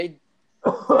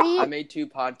I made 2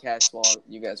 podcasts while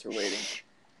you guys were waiting.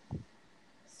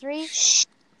 3,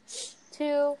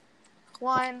 2,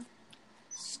 1,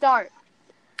 start.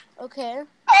 Okay.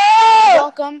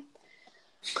 Welcome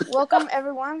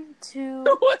everyone to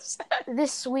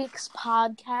this week's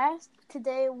podcast.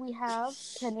 Today we have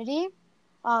Kennedy,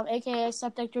 aka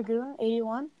Septic Dragoon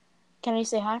 81. Kennedy,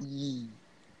 say hi.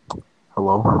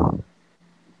 Hello.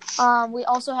 We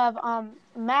also have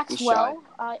Maxwell,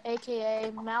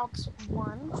 aka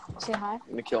Malx1. Say hi. I'm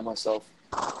gonna kill myself.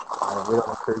 We don't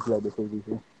encourage that behavior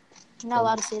here. You're not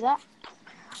allowed to say that.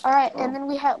 All right, and then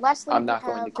we have lastly I'm not we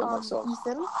have going to kill myself.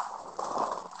 Ethan,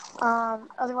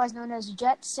 otherwise known as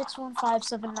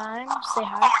Jet61579. Say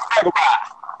hi.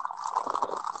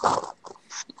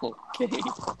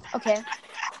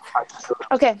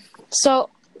 Okay. So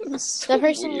the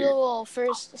person we will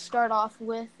first start off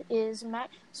with is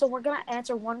Max. So we're gonna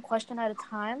answer one question at a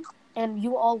time, and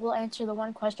you all will answer the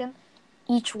one question,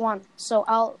 each one. So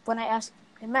when I ask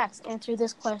Max, answer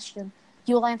this question,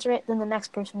 you will answer it, then the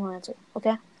next person will answer.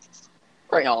 Okay.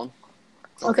 Right on.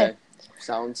 Okay.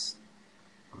 Sounds.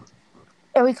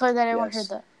 Are we clear that everyone heard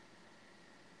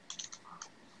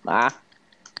that?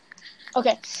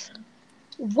 Okay.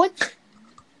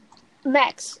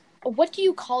 Max, what do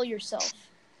you call yourself?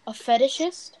 A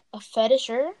fetishist, a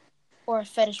fetisher, or a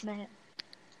fetish man?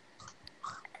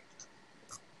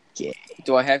 Yeah.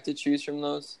 Do I have to choose from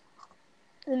those?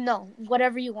 No,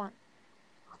 whatever you want.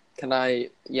 Can I?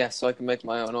 Yeah, so I can make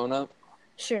my own up?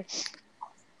 Sure.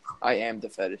 I am the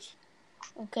fetish.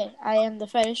 Okay, I am the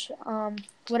fetish.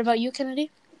 What about you, Kennedy?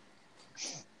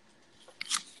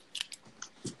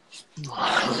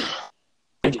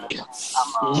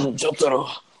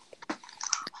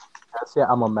 Yeah,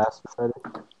 I'm a master fetish.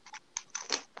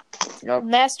 Yep.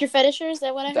 Master fetisher, is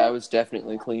that what I heard? That was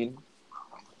definitely clean.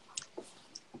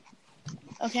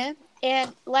 Okay,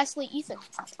 and lastly, Ethan,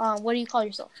 what do you call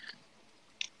yourself?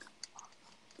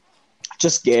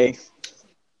 Just gay.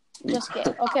 Just gay.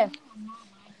 Okay.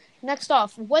 Next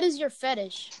off, what is your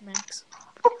fetish, Max?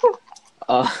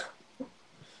 Hold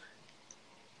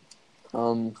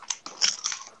on,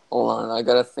 I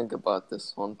gotta think about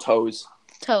this one. Toes.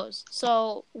 Toes.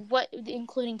 So, what,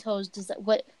 including toes,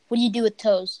 what do you do with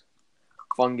toes?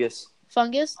 Fungus.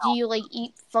 Fungus? Do you,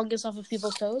 eat fungus off of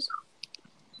people's toes?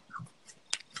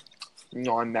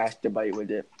 No, I masturbate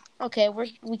with it. Okay,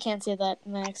 we can't say that,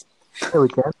 Max. Yeah, we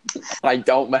can. I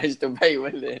don't masturbate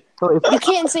with it. So You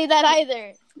can't say that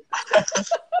either.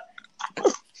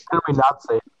 Can we not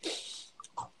say it?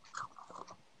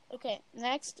 Okay,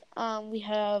 next, we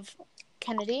have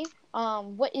Kennedy.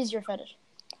 What is your fetish?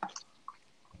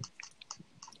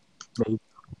 Maids.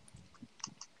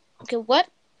 Okay, what?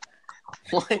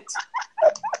 What?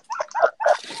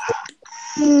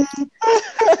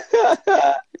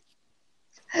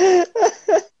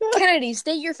 Kennedy,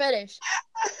 state your fetish.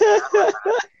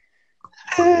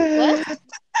 What?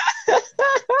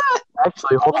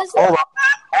 Actually, hold up.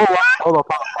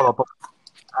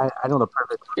 I know the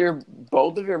perfect.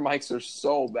 Both of your mics are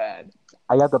so bad.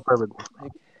 I got the perfect one.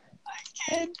 I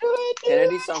can't do it.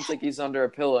 Kennedy sounds like he's under a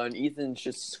pillow, and Ethan's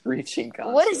just screeching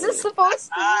constantly. What is this supposed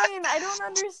to mean? I don't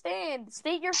understand.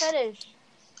 State your fetish.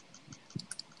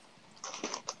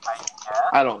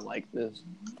 I don't like this.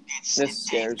 This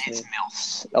scares me. It's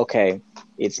MILFs. Okay,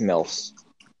 it's MILFs.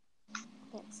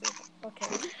 Okay.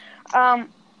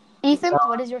 Ethan,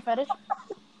 what is your fetish?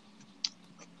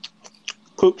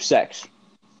 Poop sex.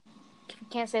 We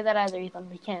can't say that either, Ethan.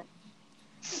 We can't.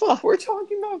 Fuck, we're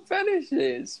talking about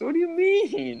fetishes. What do you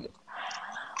mean?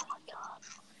 Oh my god.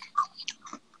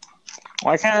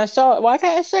 Why can't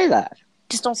I say that?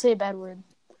 Just don't say a bad word.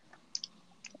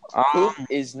 Poop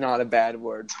is not a bad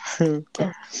word.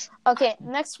 Okay,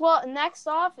 next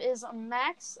off is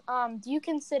Max. Do you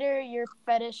consider your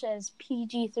fetish as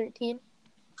PG-13?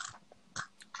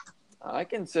 I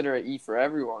consider it E for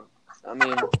everyone. I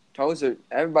mean,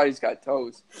 everybody's got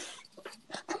toes.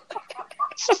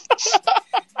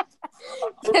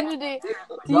 Kennedy,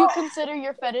 do you consider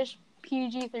your fetish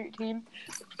PG-13?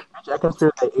 I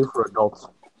consider it A for adults.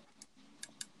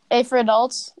 A for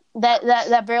adults?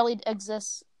 That barely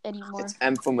exists anymore. It's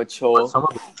M for mature. All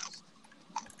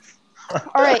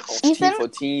right, Ethan. T for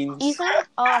teens. Ethan,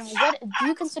 what do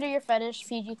you consider your fetish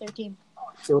PG-13?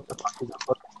 What the fuck is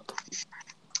that?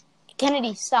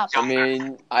 Kennedy, stop. I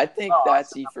mean, I think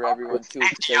that's E for everyone too,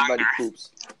 because everybody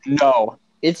poops. No,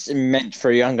 it's meant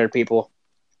for younger people.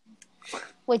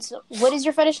 Wait, so what is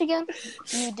your fetish again?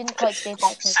 You didn't quite state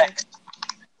that correctly.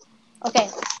 Okay,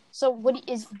 so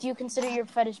do you consider your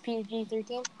fetish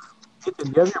PG-13?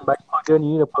 Ethan, you have your mic plugged in. You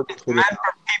need to plug it in. Meant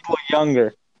for people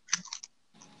younger.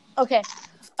 Okay,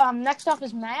 Next up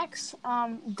is Max.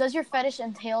 Does your fetish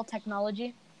entail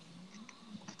technology?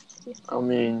 I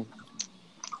mean,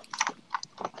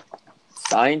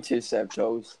 scientists have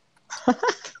toes.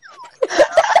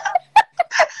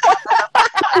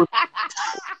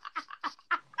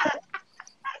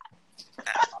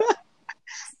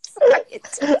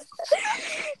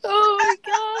 Oh my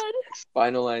god.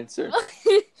 Final answer.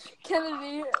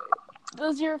 Kennedy,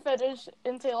 does your fetish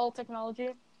entail technology?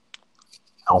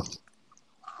 No.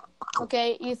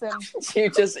 Okay, Ethan, You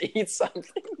just eat something.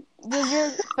 does your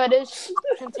fetish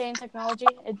contain technology?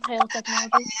 Entail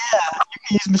technology?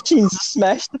 Use machines to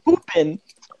smash the poop in.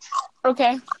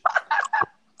 Okay.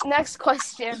 Next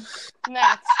question,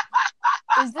 Max.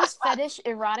 Is this fetish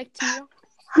erotic to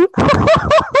you?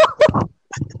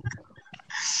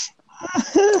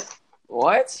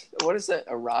 What? What is that?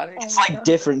 Erotic? Oh It's my like God.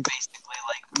 different, basically,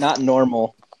 like not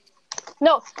normal.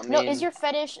 No, I no. mean- Is your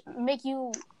fetish make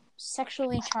you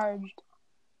sexually charged?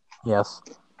 Yes.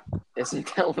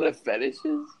 Isn't that what a fetish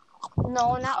is?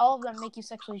 No, not all of them make you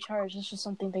sexually charged. It's just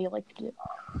something that you like to do.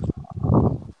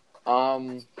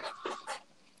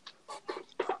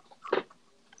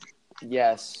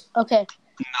 Yes. Okay,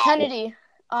 Kennedy.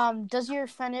 Does your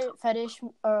fetish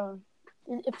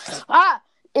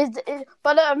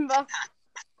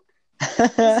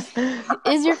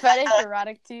is your fetish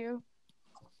erotic to you?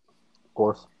 Of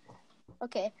course.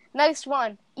 Okay, next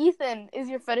one. Ethan, is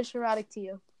your fetish erotic to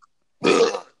you?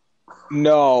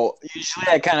 No, usually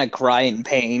I kind of cry in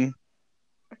pain.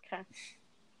 Okay.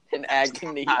 In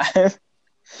agony.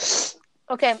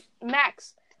 Okay,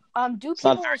 Max. Do It's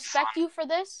not people very respect you for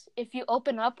this if you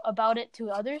open up about it to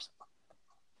others?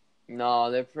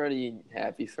 No, they're pretty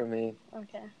happy for me.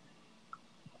 Okay.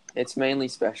 It's mainly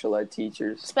special ed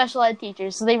teachers. Special ed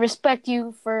teachers, so they respect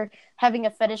you for having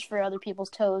a fetish for other people's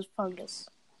toes fungus.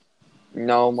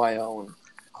 No, my own.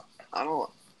 I don't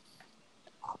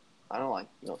like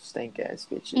no stank ass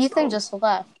bitches. Ethan toes. just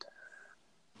left.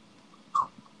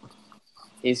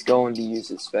 He's going to use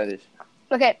his fetish.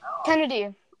 Okay,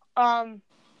 Kennedy.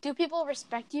 Do people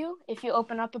respect you if you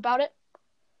open up about it?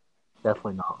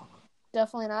 Definitely not.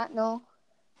 Definitely not. No.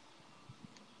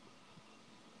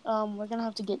 We're gonna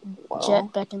have to get Well.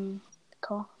 Jet back in the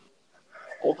call.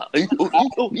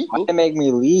 Why they make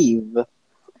me leave?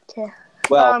 Okay.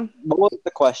 Well, what was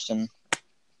the question?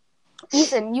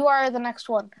 Ethan, you are the next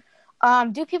one.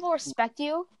 Do people respect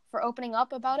you for opening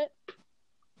up about it?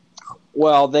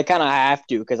 Well, they kind of have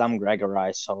to because I'm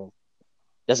Gregory, so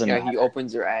doesn't Yeah, matter. he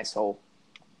opens your asshole.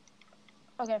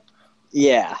 Okay.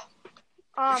 Yeah.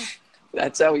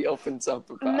 That's how he opens up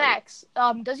about it. Max,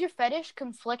 does your fetish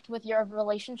conflict with your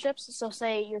relationships? So,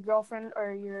 say your girlfriend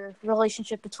or your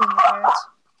relationship between your parents.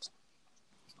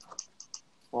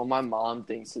 Well, my mom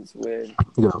thinks it's weird.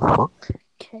 You give a fuck?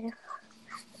 Okay.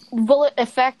 Will it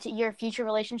affect your future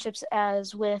relationships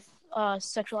as with a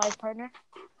sexualized partner?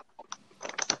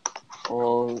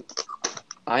 Well,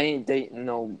 I ain't dating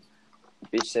no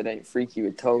bitch that ain't freaky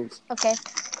with toes. Okay.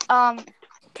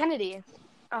 Kennedy,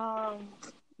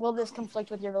 will this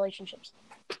conflict with your relationships?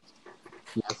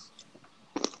 Yes.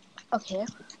 Okay.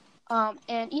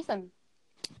 And Ethan,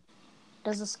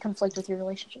 does this conflict with your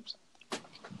relationships?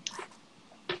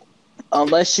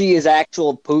 Unless she is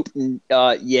actual poop,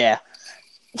 yeah.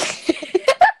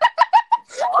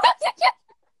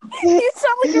 You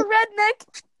sound like a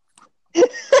redneck.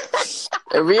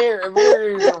 If you're a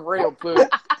real poop,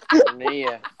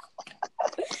 yeah.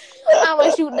 I'm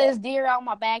gonna shoot this deer out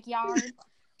my backyard.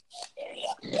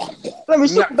 Let me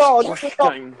shoot the dog.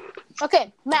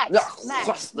 Okay, Max. No,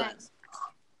 Max. that's-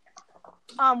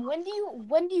 When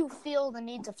do you feel the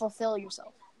need to fulfill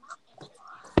yourself?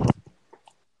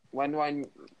 When do I? When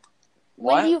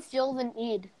What? do you feel the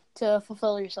need to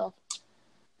fulfill yourself?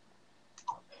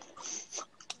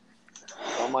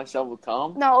 Fill myself with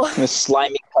cum? No. With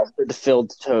slimy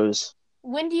custard-filled toes.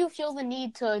 When do you feel the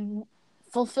need to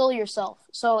fulfill yourself?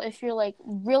 So if you're like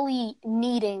really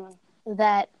needing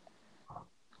that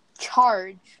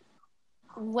charge,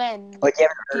 when Like you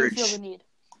have do an you urge. feel the need?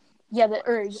 Yeah, the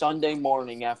urge. Sunday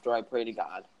morning after I pray to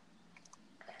God.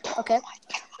 Okay.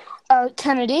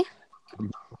 Kennedy,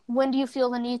 when do you feel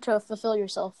the need to fulfill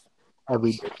yourself?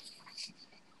 Every day.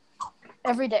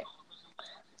 Every day.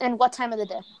 And what time of the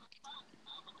day?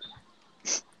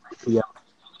 Yeah.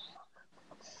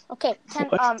 Okay,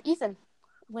 Ethan,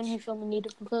 when do you feel the need to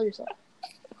fulfill yourself?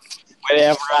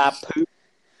 Whenever I poop.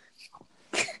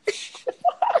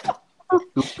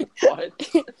 What?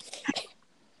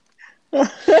 I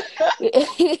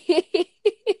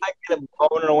get a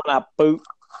boner when I poop.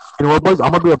 You know what, boys?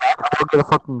 I'm gonna be back. I'm gonna get a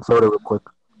fucking soda real quick.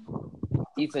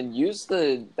 Ethan, use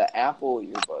the Apple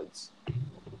earbuds.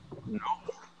 No.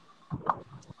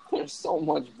 They're so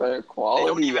much better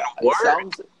quality. even It work.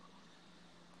 sounds.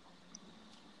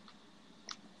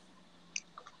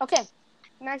 Okay,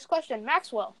 next question,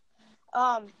 Maxwell.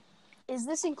 Is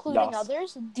this including Yes.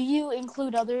 others? Do you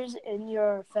include others in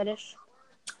your fetish?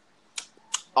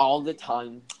 All the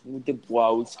time with the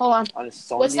bros Hold on. on a What's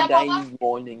that, Sunday Papa?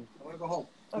 morning. I want to go home.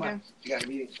 Come Okay. on. You got a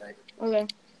meeting tonight. Okay.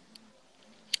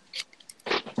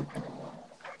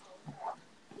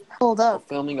 Hold We're up.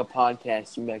 filming a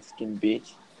podcast, you Mexican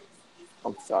bitch.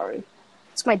 I'm sorry.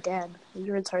 It's my dad.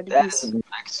 You're retarded. That's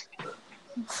Mexican.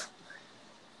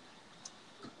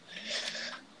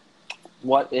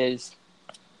 What is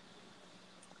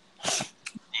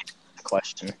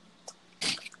Question.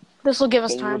 This will give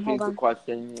us Can you time. repeat Hold the on.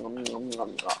 question?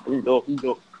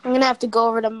 I'm gonna have to go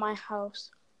over to my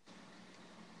house.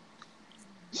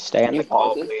 Stay on Can the you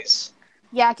call, pause it? please.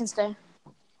 Yeah, I can stay.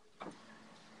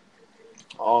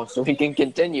 Oh, so he can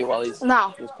continue while his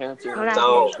No. parents are No, in the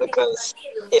No, house. because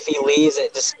if he leaves,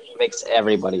 it just makes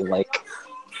everybody like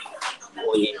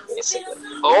leave, basically.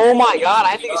 Oh my god, I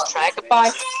have to use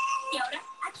Trackify.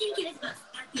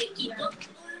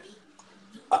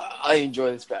 I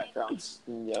enjoy this background.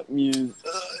 Yeah, music.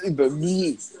 But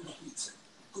me.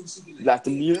 Like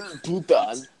the music,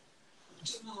 putan.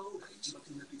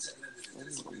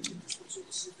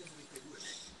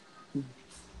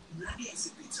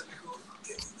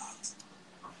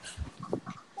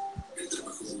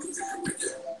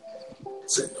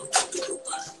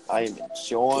 I am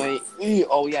enjoying.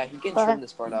 Oh yeah, he can trim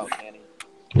this part out, can he?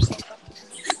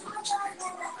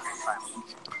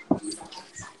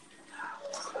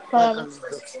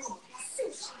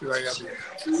 Right up here.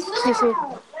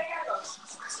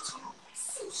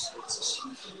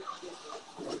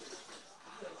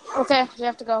 Okay, we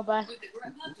have to go. Bye.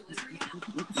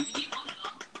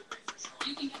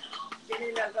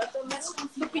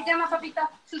 Su pijama, papita.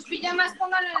 Sus pijamas,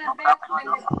 póngalo en el bag,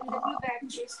 en the blue bag,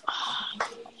 please.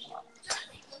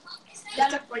 Ya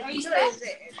lo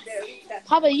 ¿oíste?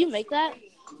 Papa, you make that?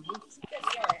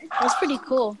 That's pretty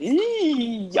cool.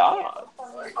 Yeah.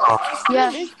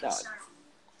 Yeah. Make that.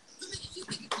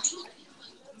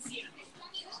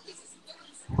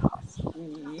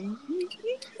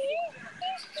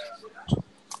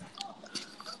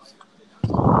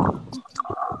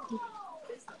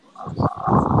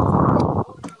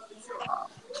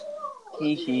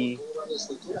 Hee hee.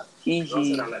 Hee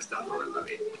hee.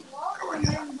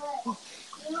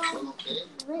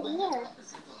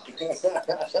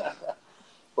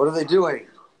 What are they doing?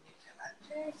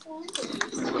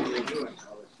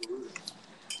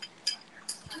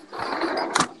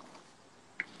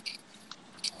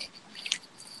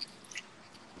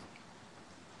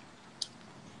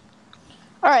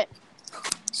 All right.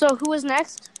 So who is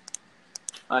next?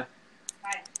 Hi.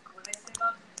 Hi. What did I say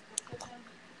about the kitchen?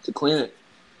 To clean it.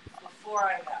 Before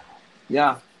I got home.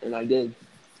 Yeah, and I did.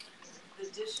 The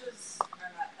dishes are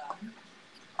not done.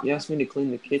 You asked me to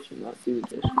clean the kitchen, not do the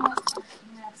dishes.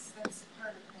 Yes, that's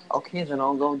part of it. Okay, then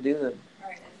I'll go do them.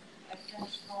 Alright, I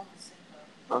finished going to sink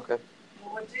though. Okay.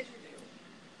 Well, what did you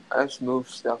do? I just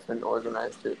moved stuff and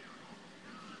organized it.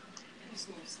 Just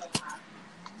move stuff out.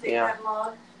 Take Yeah. that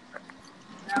log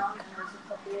down, and there's a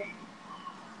couple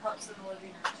cups in the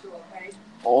living room too, okay?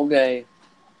 Okay.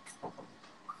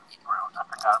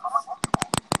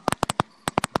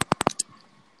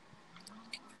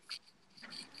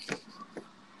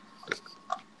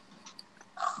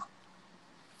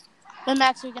 Then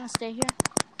Max, are you gonna stay here?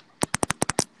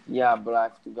 Yeah, but I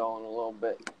have to go in a little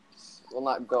bit. Well,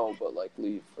 not go, but like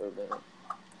leave for a minute.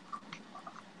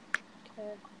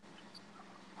 Okay.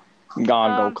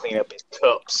 Go clean up his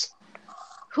cups.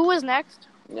 Who is next?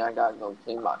 Yeah, I gotta go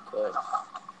clean my cup.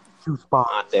 Two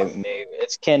spots. I don't know.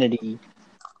 It's Kennedy.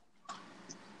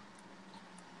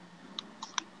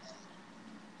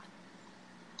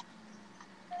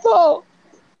 No.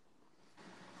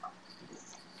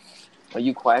 Are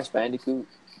you Crash Bandicoot?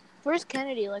 Where's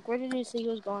Kennedy? Like, where did you say he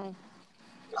was going?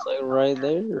 It's like right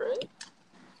there, right?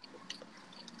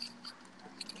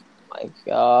 My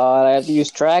god, I have to use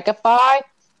Trackify?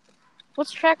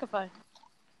 What's Trackify?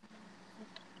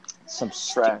 Some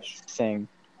Trash. stupid thing.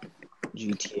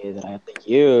 GTA that I have to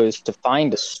use to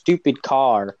find a stupid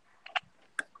car.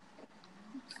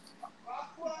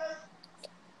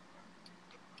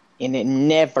 And it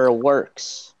never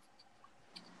works.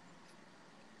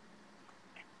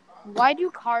 Why do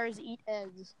cars eat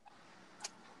eggs?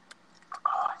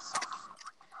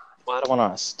 Well, I don't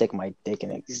want to stick my dick in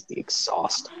the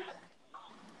exhaust.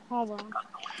 Hold on.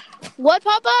 What,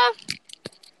 Papa?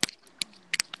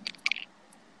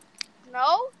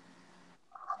 No?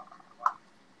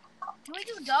 Can we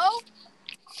just go?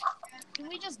 Can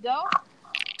we just go?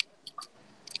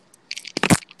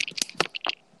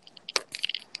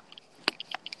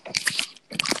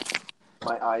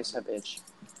 My eyes have itch.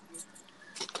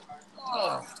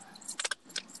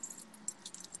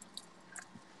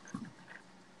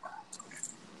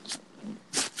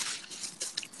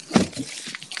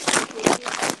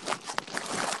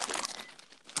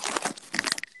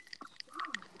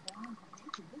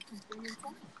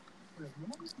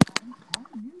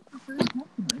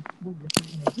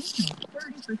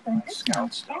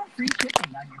 Scouts.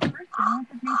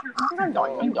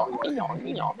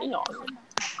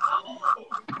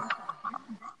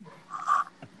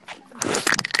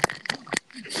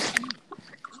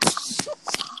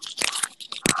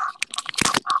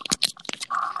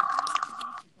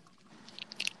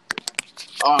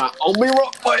 Alright, I'll be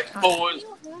right back, boys.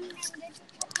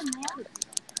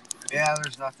 Yeah,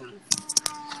 there's nothing. No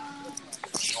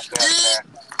backpack.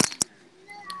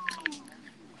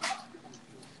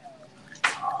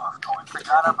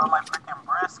 Forgot about my freaking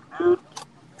brisk, dude.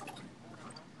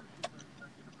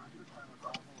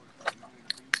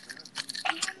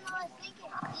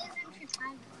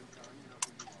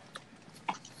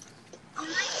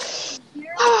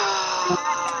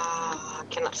 I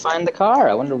cannot find the car.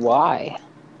 I wonder why.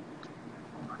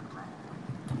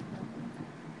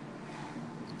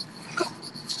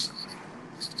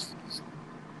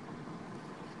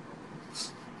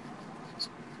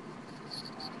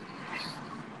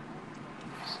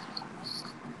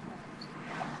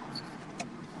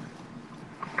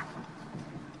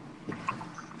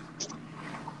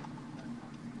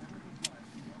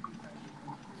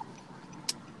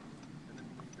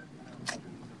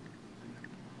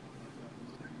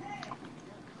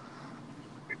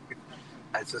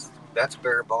 That's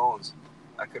bare bones.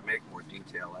 I could make more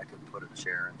detail. I could put a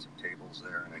chair and some tables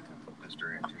there, and I could put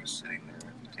Mr. Andrews sitting there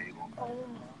at the table. And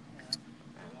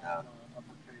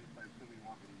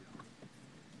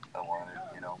I want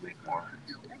to, make more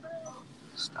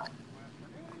stuff.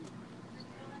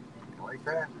 You like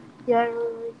that? Yeah, I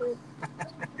really like it.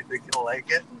 You think you'll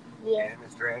like it? Yeah. Yeah,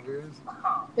 Mr. Andrews?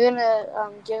 You're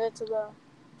gonna give it to the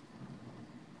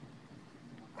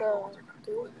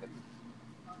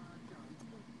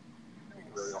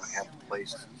You really don't have to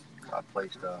place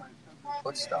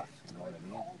put stuff, you know what I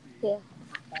mean? Yeah.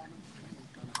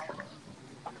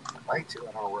 I'd like to, I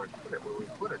don't know where we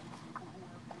put it.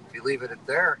 If you leave it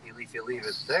there,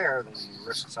 then you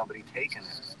risk somebody taking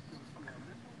it.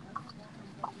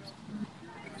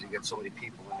 Because you get so many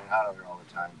people in and out of there all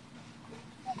the time.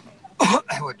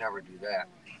 I would never do that.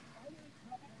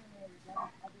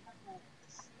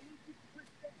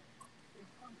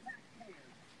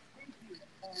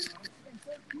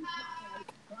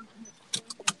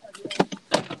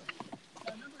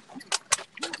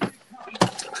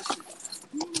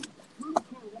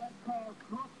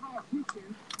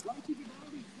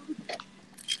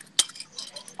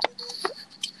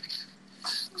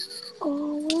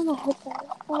 Oh, where the heck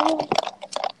are you?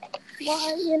 Why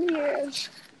are you in here?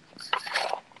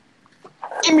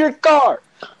 Give me your car.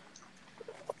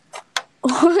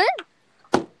 What?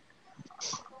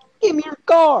 Give me your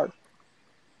car.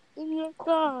 In your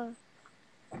car.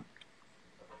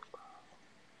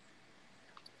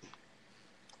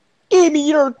 Give me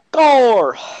your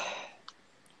car.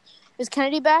 Is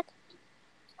Kennedy back?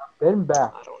 Been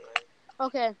back. I don't know.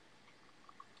 Okay.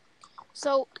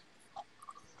 So,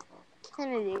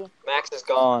 Kennedy. Max is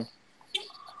gone.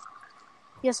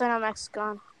 Yes, I know Max is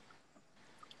gone.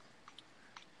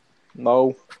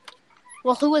 No.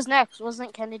 Well, who was next?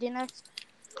 Wasn't Kennedy next?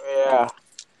 Yeah.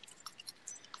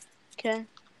 Okay.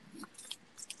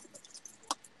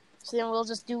 So then we'll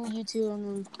just do you two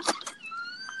and then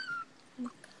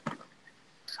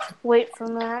wait for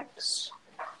Max.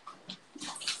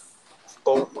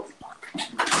 Boom.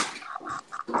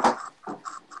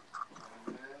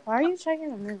 Why are you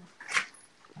checking the mail?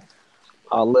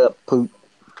 I'll let poop.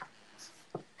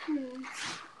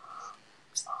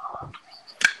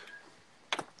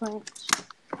 Thanks.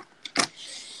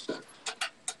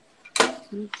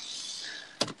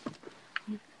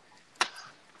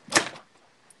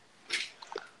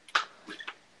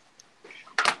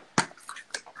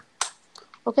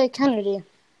 Okay, Kennedy.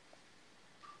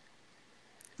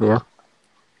 Yeah.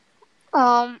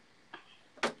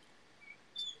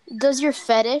 Does your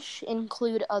fetish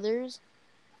include others?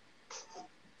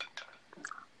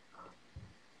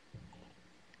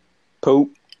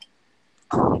 Poop.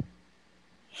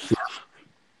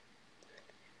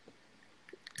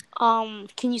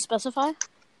 Can you specify?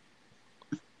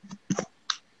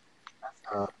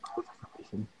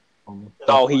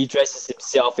 No, he dresses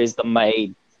himself as the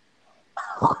maid.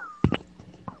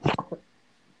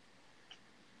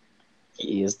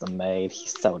 He is the maid.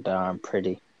 He's so darn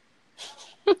pretty.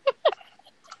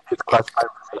 It's classified.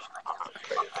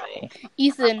 man.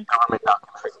 Ethan.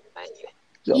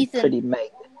 You're Ethan. pretty man.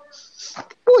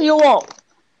 What do you want?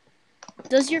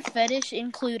 Does your fetish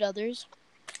include others?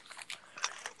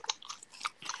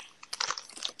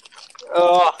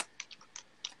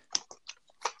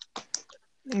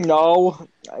 No.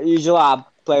 Usually I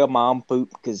play with my own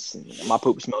poop because my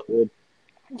poop smells good.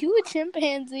 You a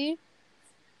chimpanzee?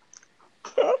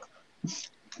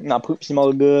 My poop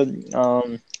smells good.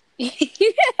 My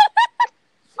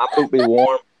poop is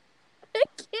warm.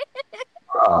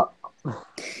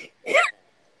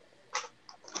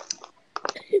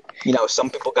 You know, some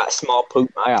people got small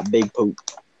poop. I got big poop.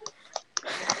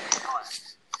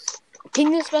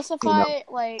 Can you specify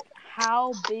like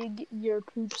how big your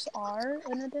poops are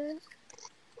in a day?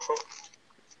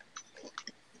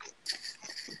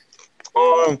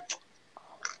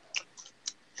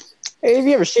 Hey, have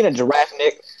you ever seen a giraffe,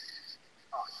 Nick?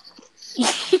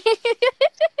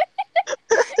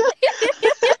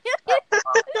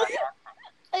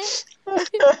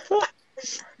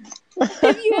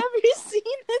 Have you ever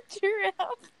seen a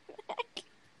giraffe?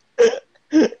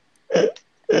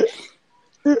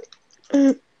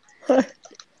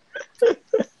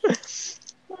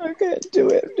 I can't do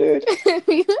it, dude. Have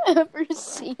you ever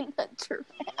seen a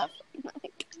giraffe?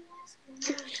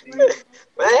 Man,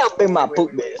 how big my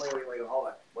poop is. Wait, hold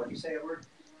on. What did you say, Edward?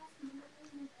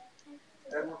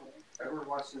 Edward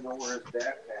wants to know where his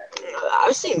backpack is.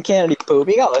 I've seen Kennedy poop.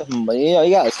 He got a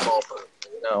small poop.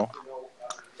 You know,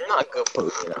 not good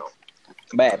poop. You know,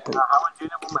 bad poop. How would you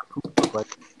know what my poop looks like?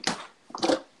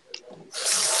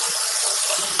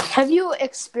 Have you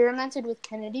experimented with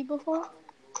Kennedy before?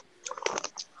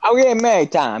 Oh yeah, many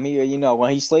time. You know,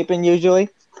 when he's sleeping usually.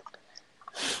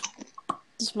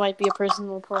 This might be a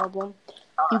personal problem.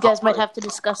 You guys might have to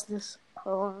discuss this.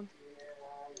 No,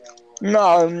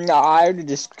 I already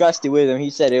discussed it with him.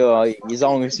 He said, as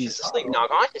long as he's sleeping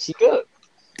unconscious, he's good.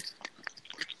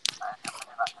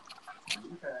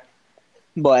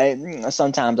 But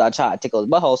sometimes I try to tickle his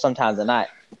butthole, sometimes I not.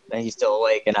 And he's still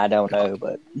awake, and I don't know,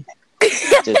 but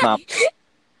just my...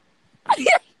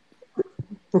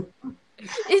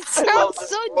 It sounds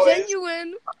so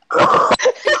genuine.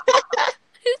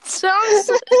 It sounds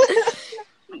so...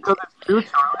 Because it's true,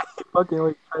 Charlie. He fucking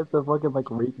like tries to fucking like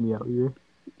rape me out here.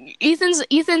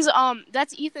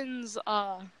 That's Ethan's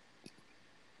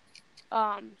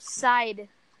side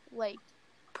like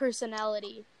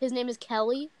personality. His name is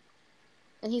Kelly,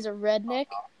 and he's a redneck,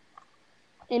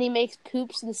 and he makes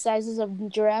poops the sizes of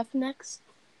giraffe necks.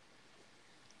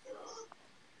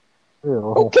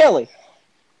 Ew. Oh, Kelly.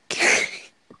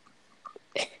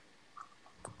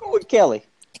 Oh, Kelly.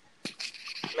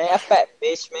 Man, that fat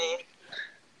bitch, man.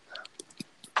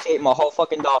 She ate my whole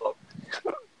fucking dog.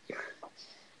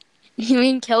 You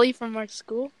mean Kelly from our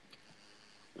school?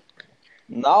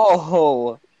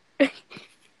 No. R.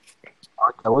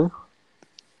 Kelly?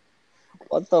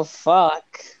 What the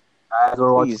fuck? Guys,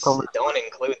 we're watching Please, some... don't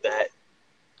include that.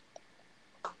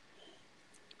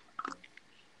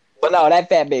 But no, that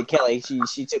fat bitch Kelly,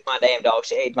 she took my damn dog.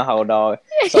 She ate my whole dog.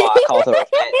 So I called her a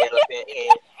fat elephant,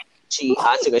 and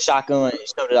I took a shotgun and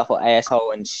shoved it up her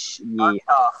asshole, and What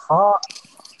the fuck?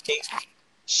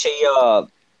 she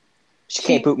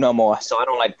can't poop no more. So I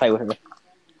don't like to play with her.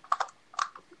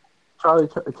 Charlie,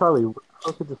 how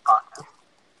could this podcast?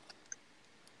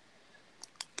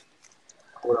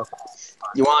 What up?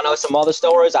 You want to know some other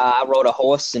stories? I rode a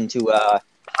horse into Oh,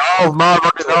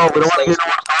 motherfucker, no, we don't want to hear no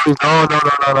more stories.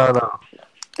 No.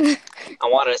 I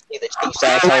wanted to see the chief's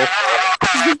asshole.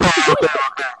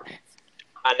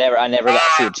 I never got to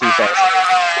see the chief's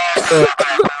asshole.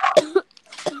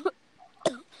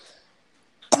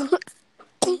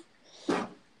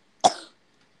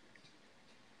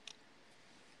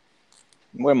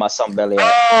 Where my son belly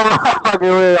at?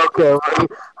 Okay.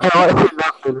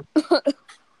 Nothing.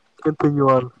 Continue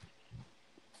on.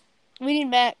 We need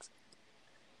Max.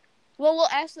 Well, we'll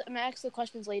ask Max the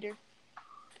questions later.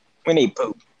 We need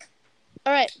poop.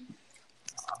 All right.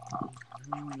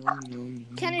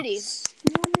 Kennedy.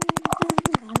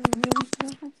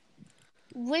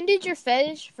 When did your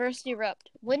fetish first erupt?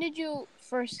 When did you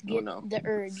first get the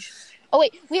urge? Oh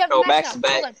wait, we have Max now.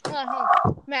 Back. Hold on.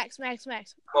 Max.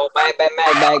 Oh, back.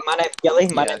 My name's Kelly.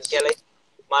 My name's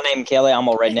Kelly. I'm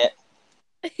a redneck.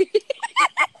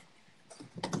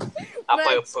 I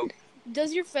play with poop.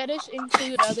 Does your fetish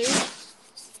include others?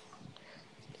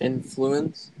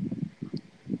 Influence?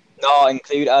 No,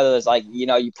 include others. Like, you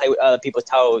know, you play with other people's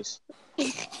toes.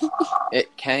 It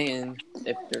can,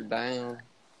 if they're down.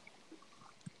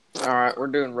 Alright, we're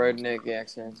doing redneck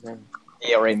accents, man.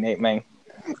 Yeah, redneck, man.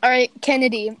 Alright,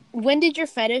 Kennedy, when did your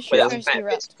fetish first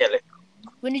erupt? Kelly.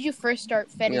 When did you first start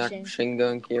You like fetishing? machine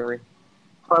gun carry?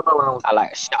 Probably about when I was I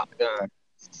like a shotgun.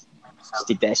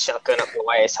 Stick that shotgun up your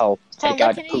asshole. Hold Take on, out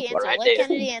let the Kennedy poop answer. right Let there.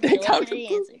 Kennedy answer. Take Let out the Kennedy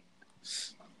poop. answer.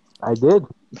 I did.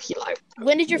 He like,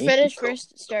 When did your me? fetish Cool.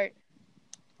 first start?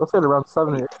 Let's say around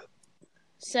 7 or 8.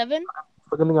 7?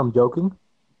 Fucking think I'm joking.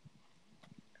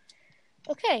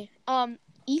 Okay.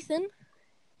 Ethan,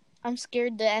 I'm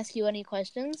scared to ask you any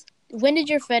questions. When did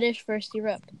your fetish first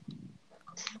erupt?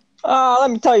 Let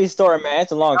me tell you a story, man.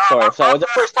 It's a long story. So the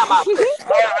first time I pooped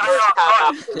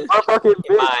My fucking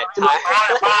in my entire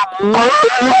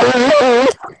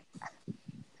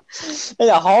there's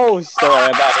a whole story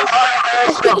about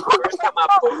this. The first time I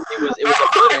pooped, it was a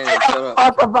bloody Man, shut up.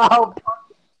 Talk about.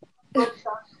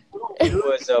 It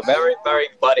was a very, very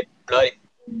bloody poop.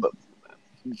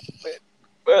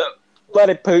 The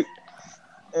bloody poop.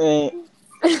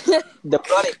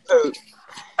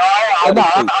 I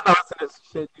know this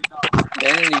shit, you know.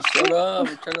 Kennedy, shut up.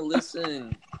 I'm trying to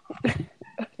listen.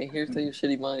 Can't hear through your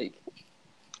shitty mic.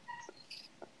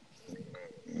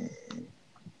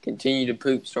 Continue to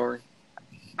poop story.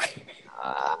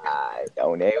 I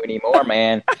don't know anymore,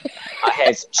 man. I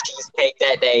had some cheesecake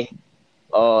that day.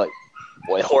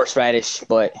 With horseradish,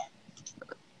 but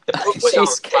the poop was on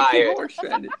fire.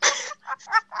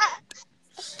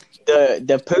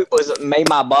 The poop made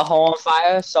my butthole on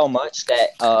fire so much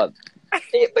that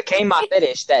it became my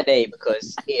fetish that day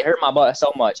because it hurt my butt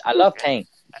so much. I love pain.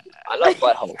 I love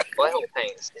butthole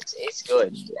pain. It's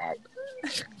good.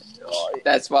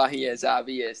 That's why he has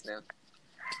IBS now.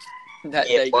 That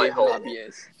Yeah, day gave him butthole.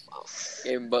 IBS.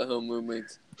 Gave him butthole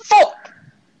movements. Fuck.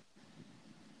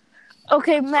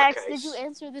 Okay, Max, Okay. did you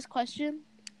answer this question?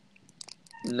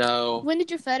 No. When did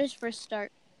your fetish first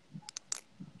start?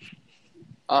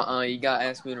 You gotta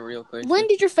ask me a real question. When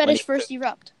did your fetish he first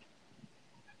erupt?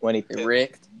 When he pooped.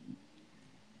 Erect?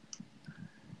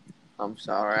 I'm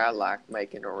sorry, I like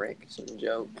making erect some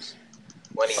jokes.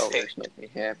 When he Others pooped. make me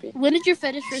happy. When did your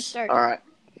fetish first start? Alright,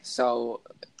 so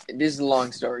this is a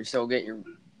long story, so get your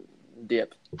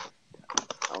dip.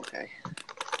 Okay.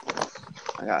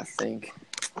 I gotta think.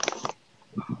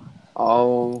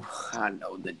 Oh, I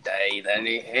know the day that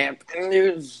it happened.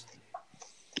 It was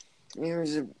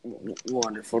a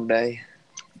wonderful day.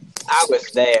 I was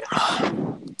there.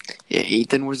 Yeah,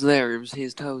 Ethan was there. It was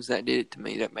his toes that did it to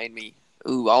me. That made me,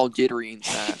 all jittery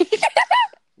inside.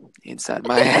 Inside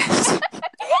my ass.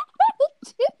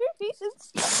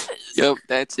 Yep,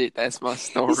 that's it. That's my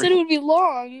story. You said it would be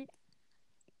long.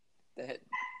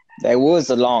 That was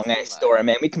a long ass story,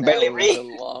 man. We can barely That was read. a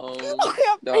long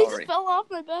My face story. fell off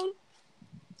my bed.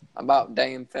 I about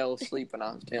damn fell asleep when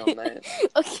I was telling that.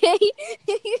 Okay.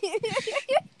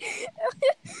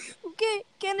 Okay,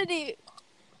 Kennedy.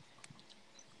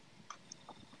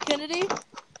 Kennedy?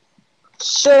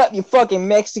 Shut up, you fucking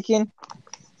Mexican.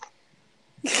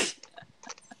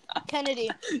 Kennedy.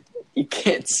 You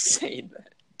can't say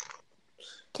that.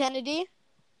 Kennedy?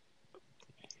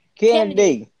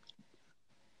 Kennedy.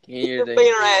 Here Beat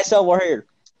her ass over here.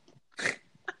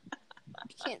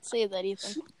 You can't say that,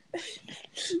 Ethan.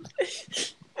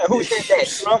 Who said that?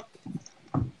 Trump?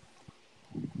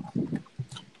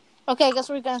 Okay, I guess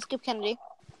we're gonna skip Kennedy.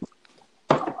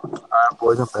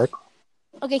 Boys, I'm back.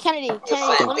 Okay, Kennedy, let me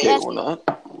Okay, ask or you. not.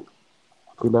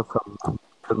 We left from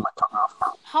cutting my tongue off.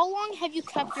 How long have you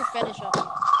kept your fetish up?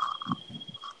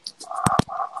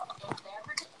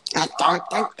 As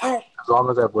long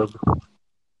as I've lived.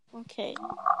 Okay.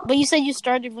 But you said you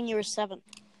started when you were 7.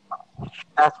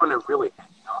 That's when it really hit.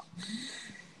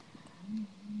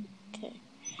 Okay.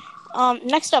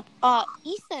 Next up,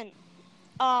 Ethan.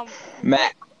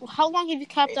 Max. How long have you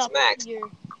kept It's up Max. your...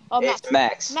 Oh, It's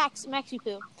Max. Max, you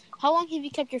poo. How long have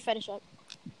you kept your fetish up?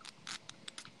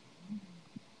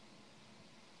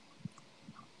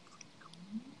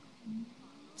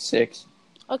 Six.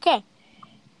 Okay.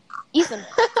 Ethan,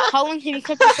 how long have you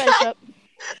kept your fetish up?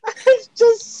 It's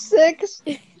just 6.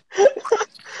 Y'all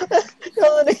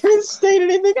didn't even state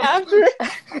anything after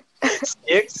it.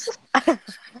 6.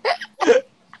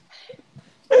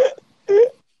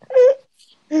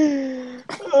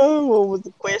 Oh, what was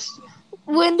the question?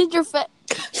 When did your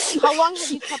How long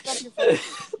have you kept up your fetish?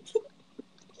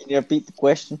 Can you repeat the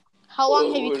question? How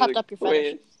long have you kept up your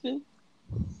fetish?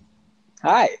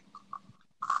 Hi.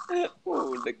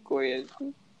 What was the question?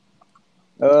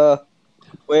 Well,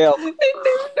 Dude,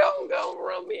 don't go,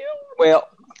 Romeo. well,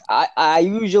 I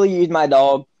usually use my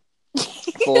dog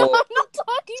for I'm not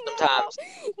talking sometimes.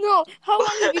 about... No, how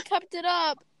long have you kept it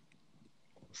up?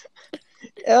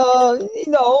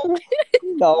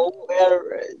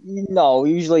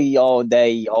 Usually all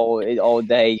day,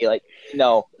 like,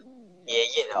 Yeah,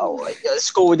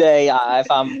 school day. If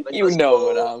I'm You in know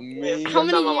school, what I mean. How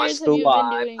many I'm on my years have school, you been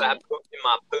I doing got it? pooped in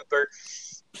my pooper.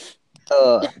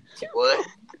 What?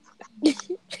 Can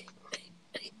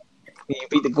you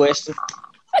repeat the question?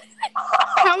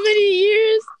 How many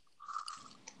years?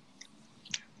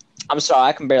 I'm sorry,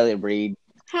 I can barely read.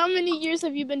 How many years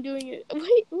have you been doing it?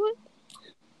 Wait, what?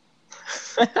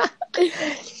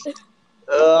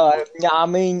 I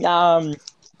mean, I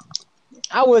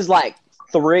was like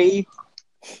 3,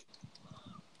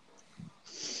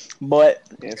 but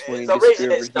That's when he the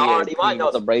reason it discovered he started, had you might know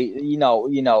penis. the reason.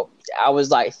 I was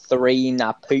like 3 and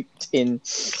I pooped in.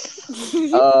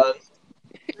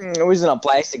 It was in a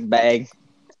plastic bag.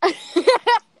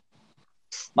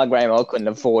 My grandma couldn't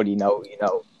afford, the The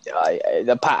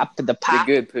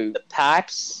good poop. the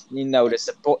pipes, to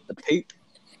support the poop.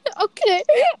 Okay,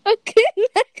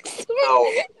 next one. So,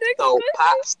 Next so one.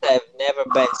 pipes have never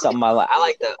been something I like.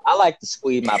 I like to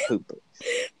squeeze my pooper.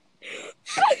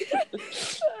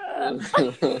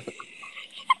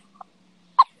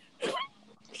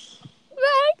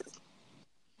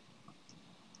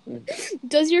 Max,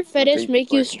 does your fetish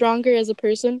make you stronger as a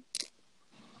person?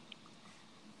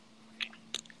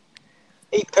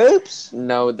 He poops?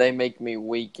 No, they make me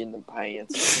weak in the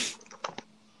pants.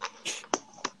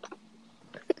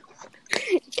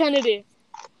 Kennedy,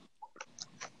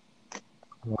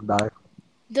 I'm gonna die.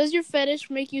 does your fetish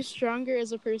make you stronger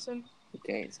as a person? You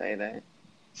can't say that.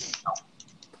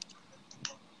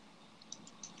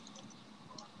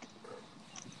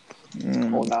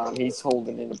 Hold on, he's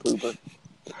holding in a pooper.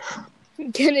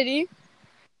 Kennedy,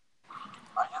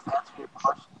 I just answered your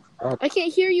question. I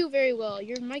can't hear you very well.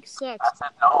 Your mic sucks. I said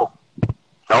no.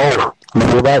 No. You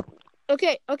hear that?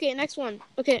 Okay, next one.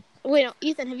 Okay, wait, no,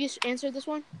 Ethan, have you answered this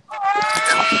one?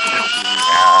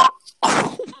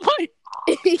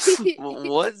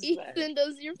 What's that? Ethan,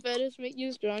 does your fetish make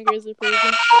you stronger as a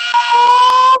person?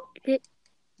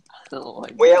 Oh my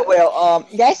God. Well,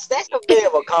 that's a bit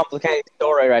of a complicated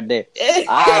story right there.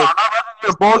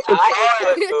 Your bullshit I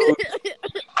eat good food.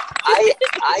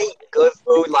 I eat good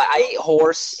food. Like I eat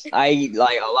horse. I eat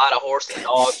like a lot of horse and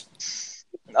dog.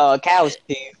 Cows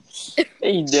too.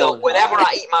 Hey, So Dylan, whenever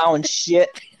I eat my own shit,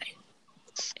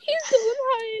 He's doing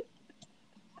hide.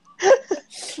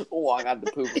 oh, I got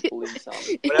the pooper police on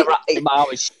me. whenever I eat my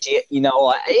own shit,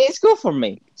 it's good for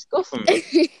me. It's good for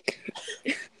me.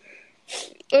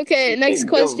 Okay, next Go,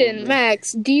 question. man.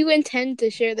 Max, do you intend to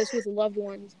share this with loved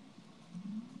ones?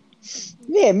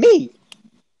 Yeah, me.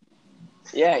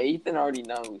 Yeah, Ethan already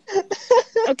knows.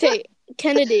 Okay,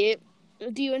 Kennedy,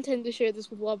 do you intend to share this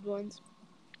with loved ones?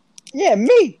 Yeah,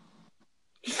 me.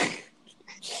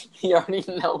 He already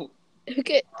knows.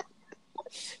 Okay.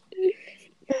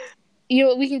 You know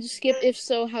what, we can just skip if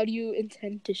so, how do you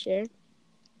intend to share?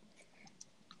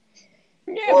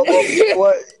 Yeah,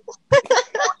 What?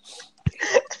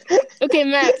 Okay,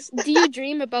 Max, do you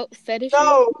dream about fetishes?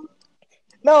 No,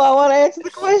 I want to answer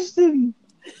the question.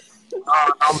 Don't.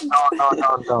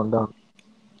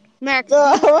 Max, No,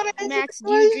 I want to answer Max, the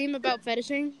do you question. dream about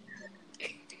fetishing?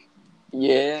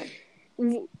 Yeah,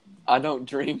 I don't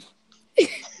dream. Can't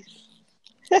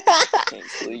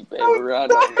sleep ever. I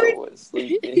don't know what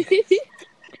sleep is.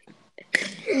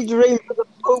 You dream of the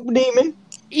poop demon.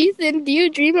 Ethan, do you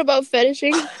dream about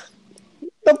fetishing?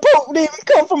 The poop demon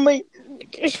come from me.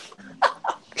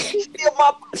 She steal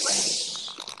my poop.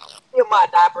 Steal my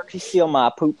diaper. She steal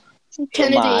my poop. Steal my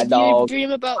Kennedy, do you dog.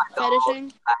 dream about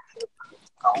fetishing?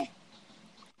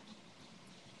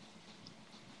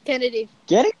 Kennedy.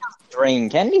 Kennedy's dream.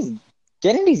 Kennedy's.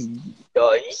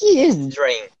 He is the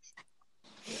dream.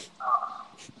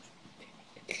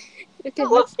 Okay, I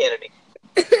love Kennedy.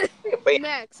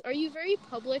 Max, are you very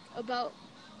public about...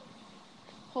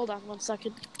 Hold on 1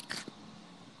 second.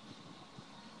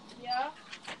 Yeah?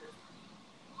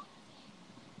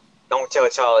 Don't tell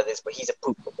Charlie this, but he's a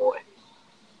pooper boy.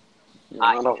 No,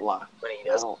 I don't lie. When he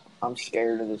does, I'm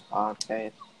scared of this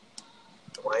podcast.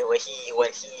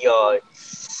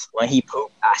 when he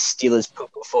poop, I steal his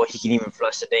poop before he can even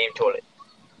flush the damn toilet.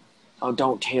 Oh,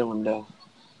 don't tell him though.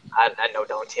 I know.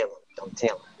 Don't tell him. Don't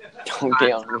tell him. Don't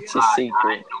tell him. It's a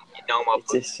secret.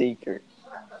 It's a secret.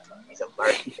 He's a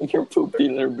virgin. Your poop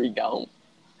dealer be gone.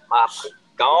 My poop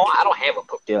gone. I don't have a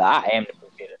poop dealer. I am the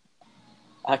poop dealer.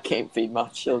 I can't feed my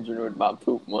children with my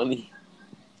poop money.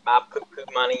 My poop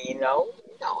money,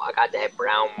 I got that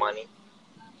brown money.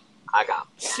 I got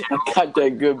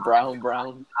that good brown.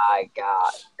 I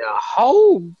got the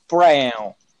whole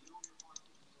brown.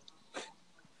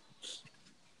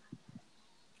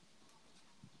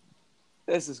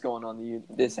 This is going on the.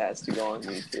 This has to go on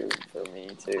YouTube for me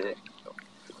too.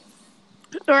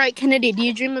 Alright, Kennedy, do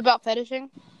you dream about fetishing?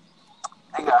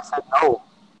 Nigga, I said no.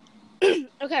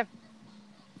 Okay,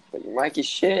 But your mic is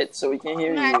shit, so we can't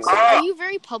hear Max, you. are you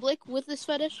very public with this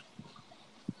fetish?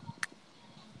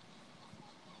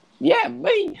 Yeah,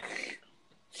 me.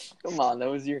 Come on, that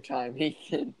was your time,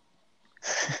 Ethan.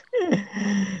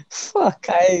 Fuck,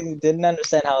 I didn't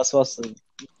understand how I was supposed to,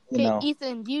 Okay,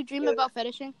 Ethan, do you dream about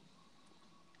fetishing?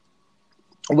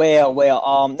 Well,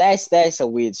 that's a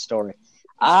weird story.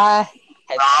 I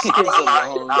have seen It's a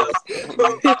long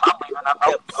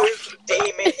the poop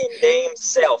demon in damn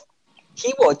self.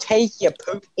 He will take your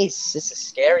poop. It's just a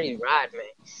scary ride, man.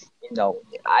 You know,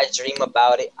 I dream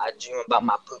about it. I dream about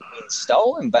my poop being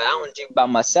stolen, but I don't dream about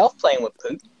myself playing with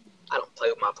poop. I don't play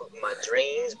with my poop in my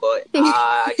dreams, but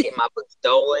I get my poop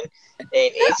stolen, and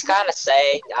it's kind of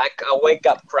sad. I wake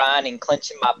up crying and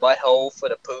clenching my butthole for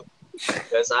the poop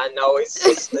because I know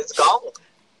it's gone.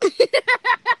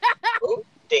 Poop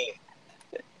demon.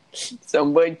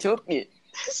 Somebody took it.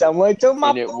 Someone took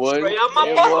my And it poop was, straight out my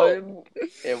butthole.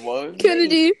 it was me.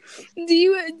 Kennedy, do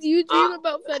you dream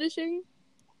about fetishing?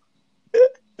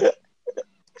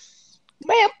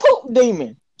 Man, poop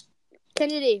demon.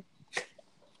 Kennedy.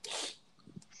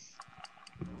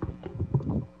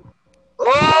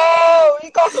 Oh,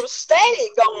 you got some static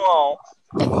going on.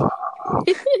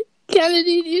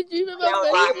 Kennedy, do you dream about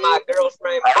Sounds like fetishing? my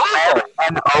girlfriend. Wow.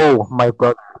 N-O, my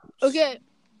brother. Okay.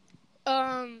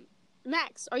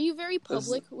 Max, are you very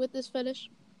public with this fetish?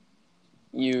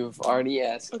 You've already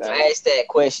asked that. I asked that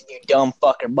question, you dumb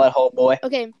fucking butthole boy.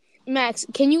 Okay, Max,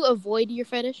 can you avoid your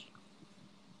fetish?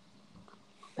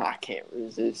 I can't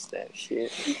resist that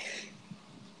shit.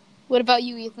 What about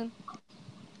you, Ethan?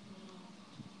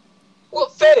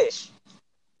 What fetish?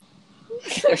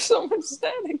 There's so much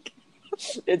static.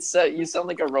 It's you sound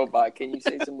like a robot. Can you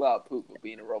say something about poop but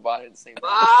being a robot at the same time?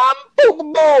 I'm poop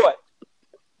boy.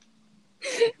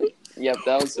 Yep,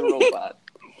 that was the robot.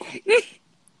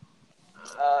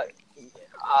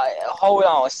 Hold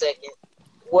on a second.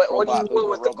 What was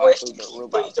the question?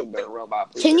 Robot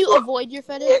pooper. Can you avoid your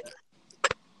fetish?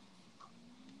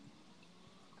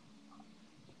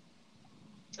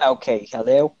 Okay,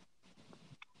 hello.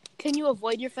 Can you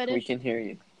avoid your fetish? We can hear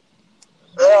you.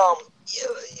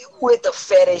 With the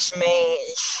fetish, man,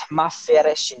 my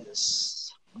fetish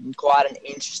is quite an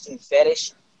interesting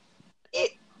fetish.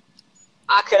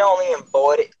 I can only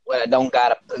avoid it when I don't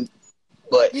gotta poop,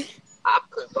 but I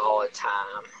poop all the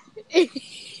time.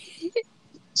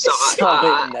 So the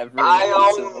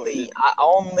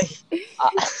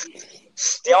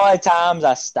only times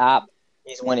I stop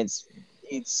is when it's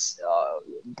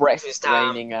breakfast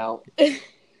time. Raining out.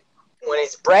 When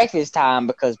it's breakfast time,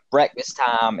 because breakfast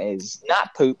time is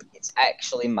not poop, it's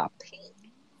actually my pee.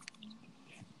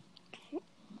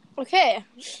 Okay.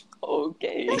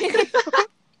 Okay.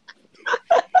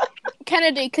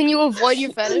 Kennedy, can you avoid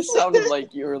your fetish? It sounded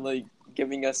like you were like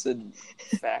giving us a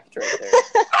fact right there.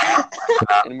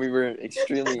 And we were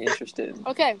extremely interested.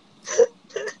 Okay.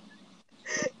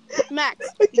 Max,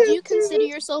 do you consider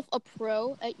yourself a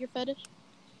pro at your fetish?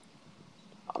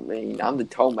 I mean, I'm the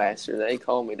toll master. They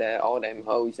call me that. All them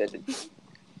hoes at the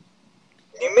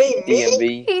You mean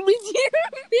me? DMV.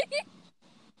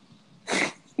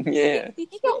 Yeah.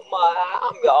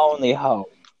 I'm the only hoe.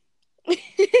 You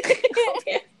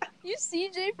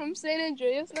CJ from San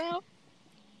Andreas now?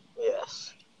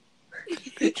 Yes.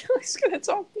 He's gonna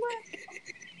talk black.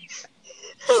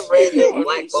 Red and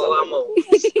black, boy, I'm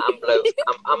blue.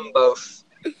 I'm both.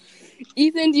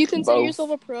 Ethan, do you consider Both.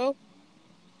 yourself a pro?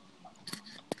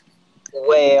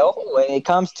 Well, when it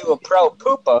comes to a pro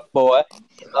pooper boy,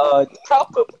 pro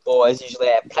pooper boys usually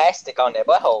have plastic on their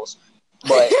buttholes.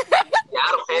 But yeah,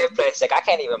 I don't have plastic. I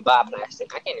can't even buy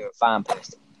plastic. I can't even find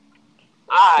plastic. He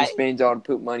Alright. spends all the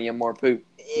poop money on more poop.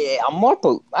 Yeah, I'm more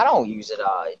poop. I don't use it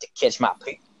to catch my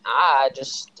poop. I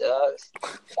just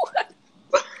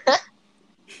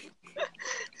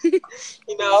you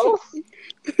know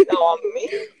what I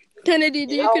mean? Kennedy,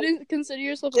 do you consider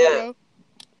yourself a pro?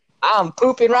 I'm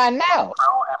pooping right now.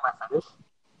 Bro, at my fetish?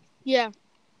 Yeah.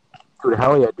 Dude,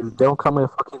 hell yeah, dude. They don't come in a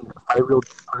fucking 5-year-old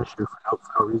Punisher for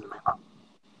no reason, man.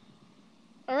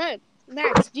 All right,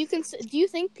 Max. Do you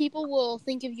think people will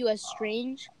think of you as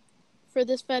strange for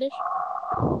this fetish?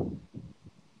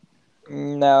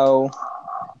 No.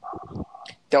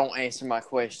 Don't answer my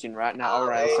question right now,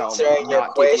 or else I'll Answering your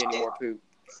not give you any question. more poop.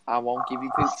 I won't give you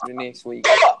poop for the next week.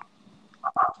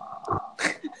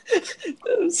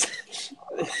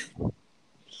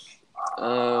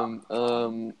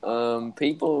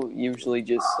 People usually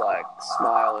just like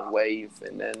smile and wave,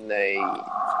 and then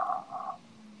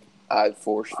I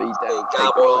force feed them.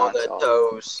 Gobble on the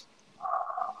toes.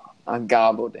 I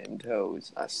gobble them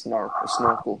toes. I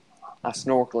snorkel. I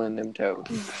snorkel in them toes.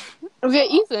 Okay,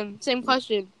 Ethan, same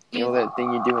question. You know that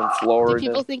thing you do in Do Florida?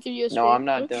 people think of you as No, I'm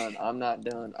not done. I'm not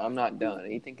done.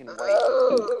 Ethan can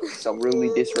wait. So rudely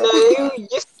disruptive.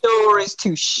 Your story's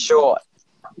too short.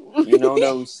 You know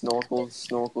those snorkel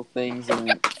things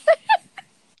in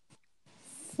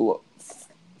Florida?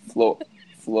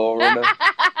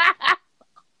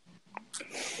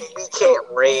 We can't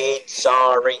read.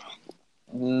 Sorry.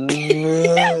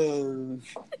 No.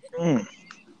 I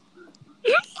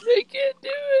can't do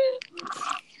it.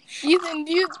 Ethan,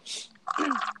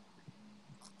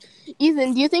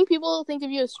 do you think people think of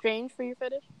you as strange for your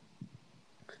fetish?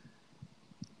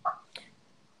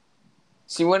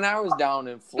 See, when I was down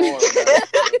in Florida,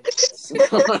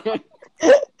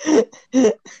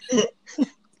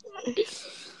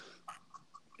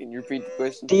 can you repeat the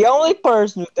question? The only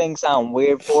person who thinks I'm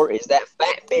weird for is that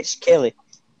fat bitch Kelly.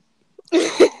 Fat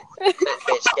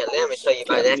bitch Kelly. Let me tell you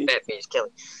about that fat bitch Kelly.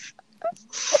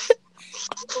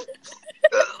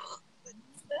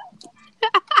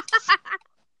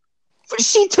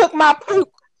 She took my poop.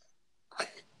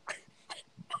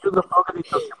 Who the fuck did he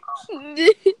took your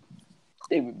poop?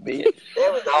 Stupid bitch.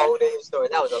 That was the whole damn story.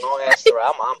 That was a long ass story.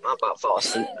 I'm about to fall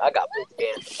asleep. I got poop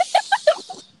again.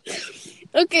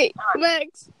 Okay,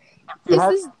 Max. If you Is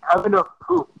have, this have enough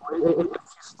poop, if you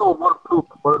stole one poop,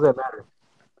 what does that matter?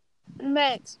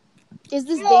 Max? Is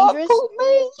this dangerous? Poop,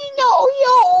 man. Yo.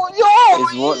 Is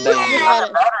what It dangerous?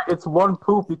 doesn't matter. It's one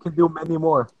poop. You can do many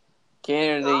more.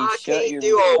 Kennedy, I shut can't your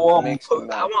do a one Mexican poop.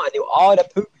 mouth. I want to do all the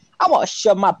poop. I want to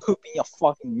shove my poop in your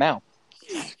fucking mouth.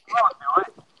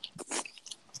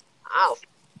 I'll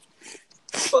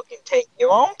fucking take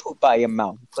your own poop out of your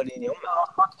mouth and put it in your mouth.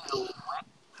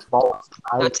 Balls.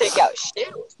 Now take out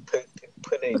Cheryl's poop and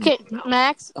put it in Okay, your mouth.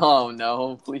 Max. Oh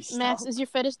no, please stop. Max, is your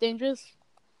fetish dangerous?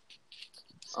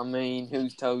 I mean,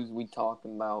 whose toes we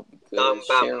talking about? Talking Because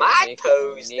about Cheryl, my Nick,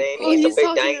 toes, Nick, then Oh, it's he's a bit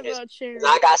talking dangerous. about Sharon.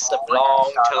 I got some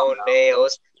long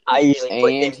toenails. I usually put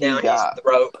them and he down his got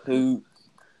throat. poop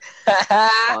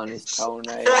on his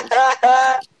toenails.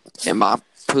 And my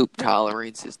poop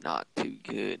tolerance is not too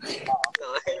good.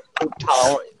 Poop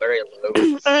tolerance is very low. All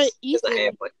right, Because I Ethan.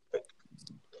 have like poop.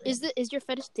 Is your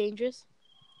fetish dangerous?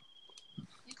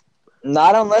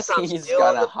 Not unless I'm He's still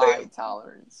got in a the high poop.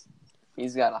 tolerance.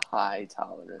 He's got a high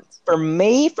tolerance. For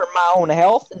me, for my own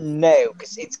health, no,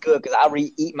 because it's good. Because I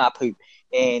eat my poop,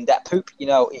 and that poop,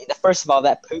 first of all,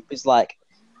 that poop is like,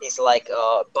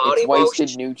 body It's wasted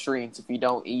wash. nutrients if you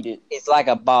don't eat it. It's like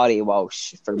a body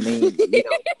wash for me. It's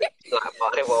like a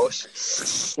body wash.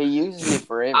 He uses it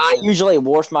for I everything. usually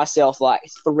wash myself like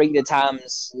 3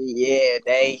 times a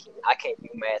day. I can't do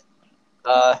math.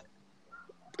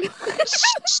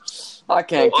 I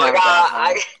can't count that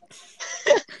high.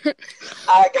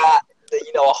 I got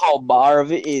a whole bar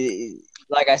of it.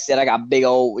 Like I said, I got big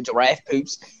old giraffe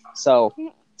poops. So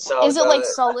Is it like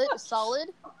solid?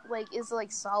 Like, is it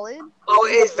like solid? Oh,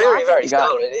 it's very, very You got-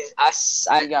 solid.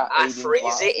 you got I 8 freeze inch it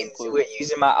blocks into included. it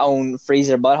using my own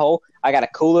freezer butthole. I got a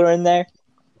cooler in there.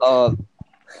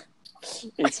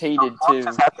 It's heated too.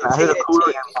 I heard a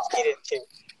cooler. It's heated too.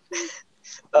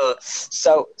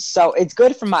 So it's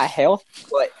good for my health,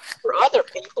 but for other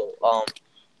people,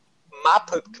 my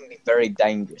poop can be very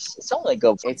dangerous. It's only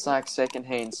good for It's like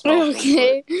secondhand smoke.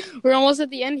 Okay, we're almost at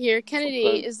the end here. Kennedy,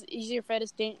 Okay. is your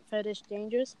fetish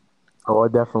dangerous? Oh,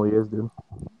 it definitely is, dude.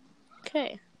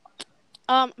 Okay.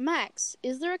 Max,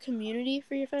 is there a community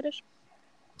for your fetish?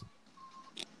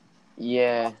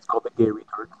 Yeah, It's called the gay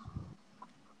retard.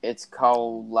 it's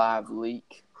called Live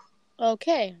Leak.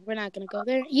 Okay, we're not gonna go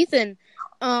there. Ethan,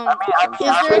 I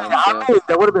is there mean,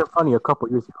 that would have been funny a couple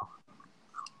years ago.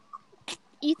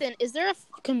 Ethan, is there a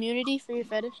community for your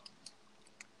fetish?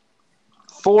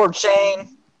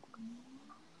 4chan.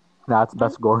 Nah, it's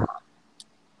best gore.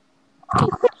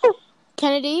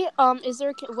 Kennedy, is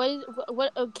there come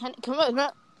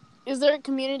on, is there a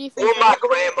community for Or your my fetish?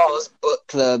 grandma's book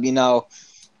club,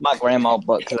 my grandma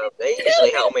book club. They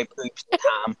usually help me poop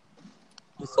sometime.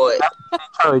 But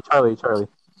Charlie.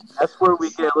 That's where we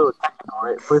get a little technical,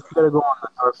 right? First, we gotta go on the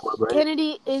dark web, right?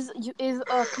 Kennedy, is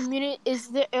a community? Is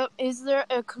there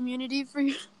a community for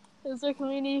you? Is there a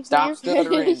community for Stop your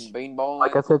stuttering, fetish? beanball.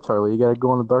 Like I said, Charlie, you gotta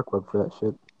go on the dark web for that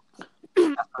shit.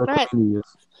 That's what the Alright. community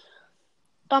is.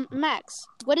 Max,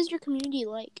 what is your community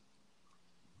like?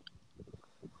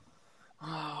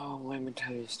 Oh, let me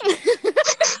tell you.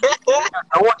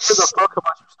 No one gives a fuck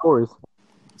about your stories.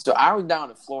 So I was down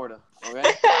in Florida, okay?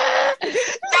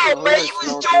 no, man, you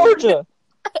was Georgia.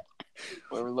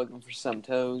 We were looking for some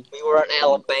toes. We were in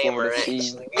Alabama, Florida actually.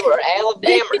 Sea. We were in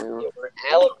Alabama. We were- We were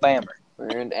in Alabama. We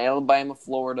were in Alabama,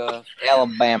 Florida.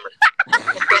 Alabama.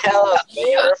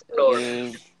 Alabama, Florida.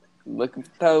 And looking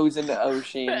for toes in the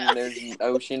ocean. There's an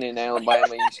ocean in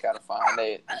Alabama. You just gotta find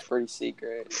it. It's pretty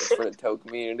secret. It's for the toe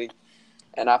community.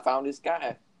 And I found this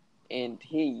guy, and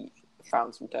he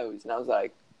found some toes, and I was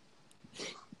like,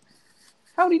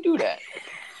 "How'd he do that?"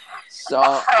 So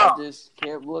I just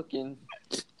kept looking.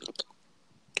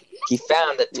 He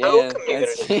found the toe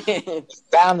community. He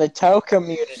found the toe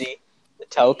community. The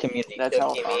toe community That's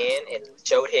took him in and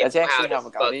showed him how to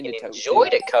fucking enjoy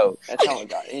the toe. That's how I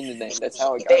got into them. That's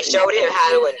how I got. They showed him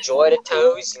how to enjoy the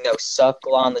toes. You know,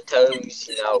 suckle on the toes.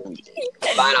 You know,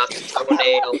 bite off the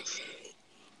toenail.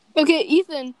 Okay,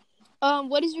 Ethan.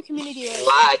 What is your community like?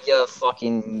 Slide your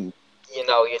fucking, you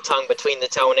know, your tongue between the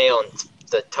toenail and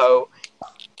the toe.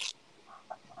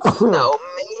 No,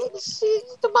 man, it's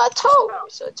my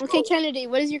toes. Okay, Kennedy,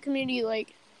 what is your community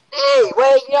like? Hey,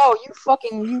 wait, yo, you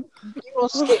don't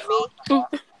skip me.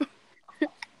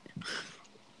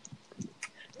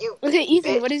 Okay,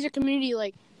 Ethan, what is your community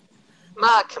like?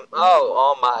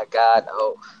 Oh my God,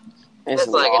 oh. It's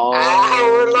like an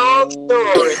hour-long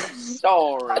story.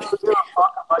 Story.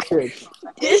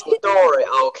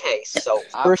 Okay, so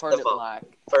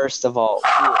first of all,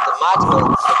 my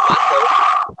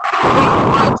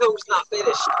toe's not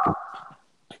finished.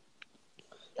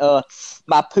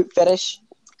 My poop fetish,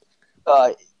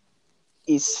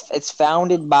 it's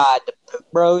founded by the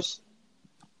Poop Bros.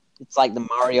 It's like the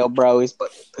Mario Bros,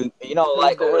 but poop. You know,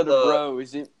 like the other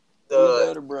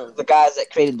bros. The guys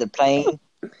that created the plane.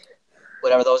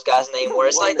 Whatever those guys' names were,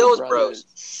 it's like those bros.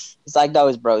 It's like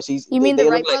those bros. You mean the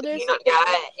Wright brothers? Peanut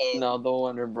guy and no, the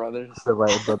Wonder Brothers. The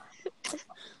Wright brothers.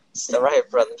 It's the Wright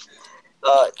brothers.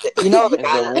 You know the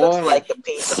guy that looks like the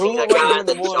peanut guy in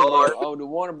the jar. Oh, the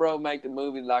Warner Bro make the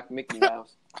movie like Mickey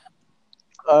Mouse.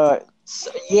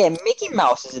 Yeah, Mickey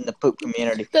Mouse is in the poop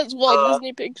community. That's Walt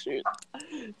Disney Pictures.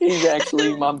 He's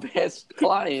actually my best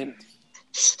client.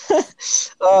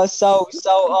 So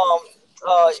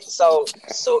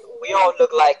we all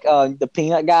look like the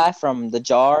peanut guy from the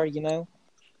jar, you know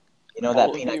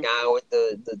that peanut guy with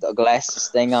the glasses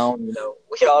thing on. You know,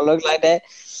 we all look like that.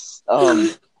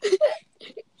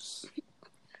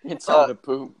 It's all the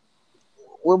poop.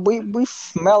 We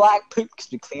smell like poop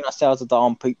because we clean ourselves with our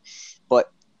own poop.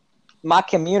 But my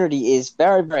community is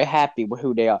very, very happy with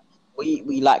who they are.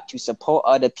 We like to support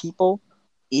other people,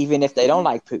 even if they don't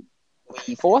like poop.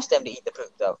 We force them to eat the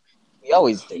poop though. We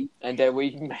always do. And then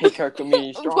we make our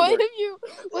community stronger.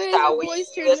 That's how we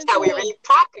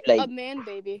repopulate. A man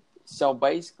baby. So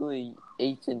basically,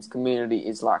 Ethan's community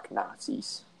is like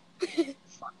Nazis.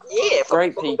 Yeah,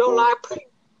 great people. Who don't like poop.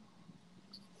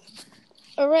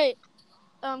 All right,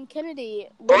 Kennedy.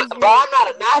 But I'm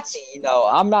not a Nazi, you know.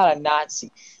 I'm not a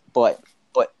Nazi, but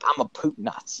I'm a poop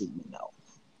Nazi, you know.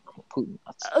 I'm a poop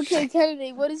Nazi. Okay,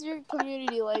 Kennedy, what is your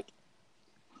community like?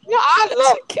 Yeah, I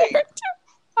love character.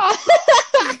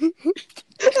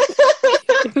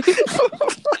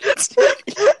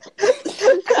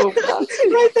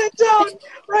 Write that down.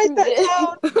 Write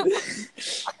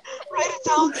it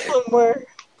down somewhere.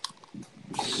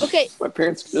 Okay. My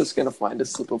parents are just gonna find a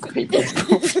slip of paper.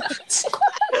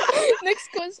 Next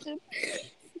question,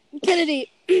 Kennedy.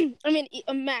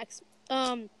 Max.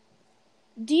 Do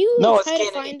you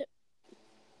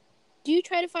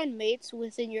try to find mates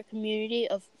within your community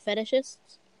of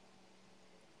fetishists?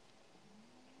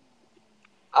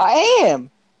 I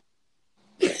am.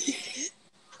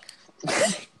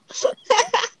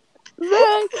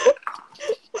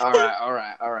 All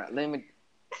right. Let me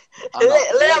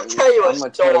tell you a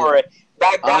story.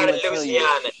 Back down in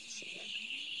Louisiana.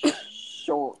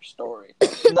 Short story.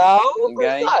 No,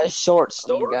 okay? It's not a short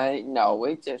story. Okay? No,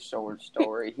 it's a short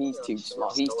story. He's too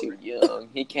small. He's too young.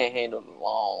 He can't handle the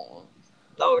long.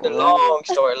 No, the long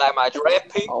story, like my giraffe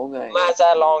peak. Okay. That's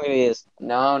how long it is.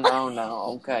 No.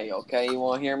 Okay. You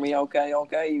want to hear me? Okay. You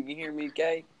can hear me,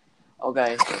 okay?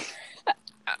 Okay.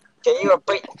 Can you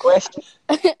repeat the question?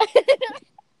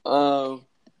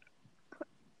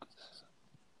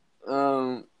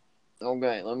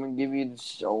 Okay, let me give you the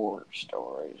short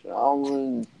story.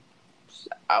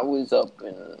 I was up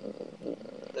in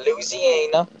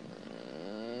Louisiana,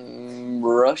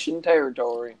 Russian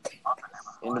territory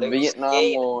in the Vietnam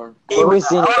War. It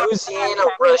was in Louisiana,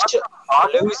 Russia. I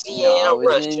was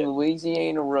in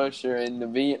Louisiana, Russia in the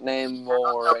Vietnam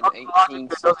War in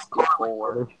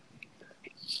 1864.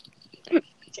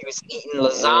 He was eating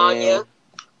lasagna.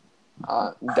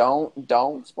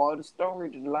 Don't spoil the story.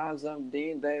 The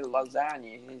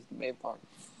lasagna is the big part.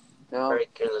 No, very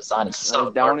good lasagna. I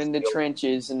was down in the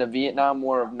trenches in the Vietnam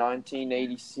War of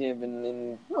 1987.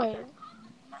 And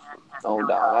hold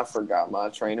on, I forgot my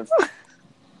train of.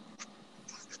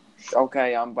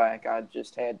 Okay, I'm back. I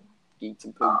just had to eat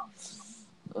some poop.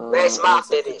 Man, That's my one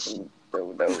second. fetish.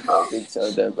 The big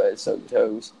soda, but soda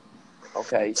toes.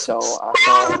 Okay, so I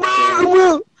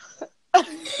saw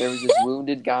there was this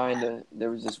wounded guy in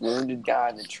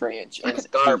the trench, and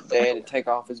they had to take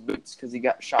off his boots because he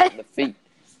got shot in the feet.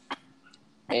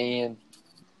 And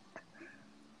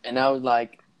I was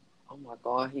like, oh my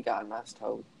god, he got a nice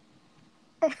toe.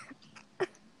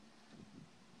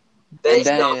 That's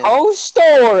the whole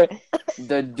story.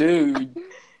 The dude,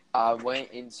 I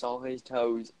went and saw his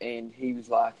toes, and he was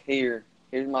like, here's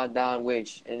my dying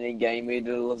wish, and he gave me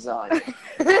the lasagna.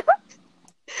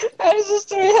 How does this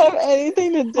story have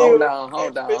anything to do? Hold on.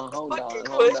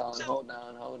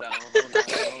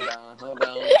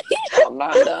 I'm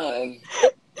not done.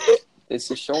 It's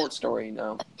a short story, you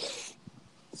know.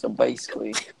 So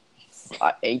basically,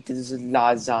 I ate this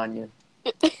lasagna,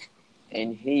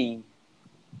 and he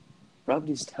rubbed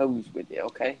his toes with it,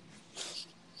 okay?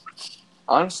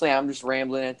 Honestly, I'm just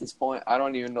rambling at this point. I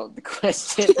don't even know what the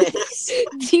question is.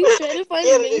 Do you try to find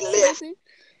mates within?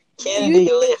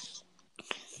 Kennedy left.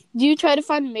 Do you try to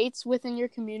find mates within your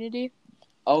community?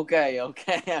 Okay,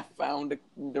 I found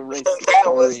the rest.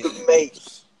 That was the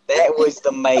mate. That was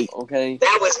the mate. Okay.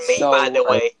 That was me, by the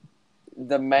way.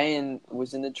 The man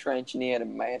was in the trench and he had a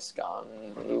mask on.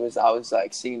 I was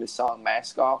like singing the song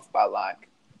 "Mask Off" by like,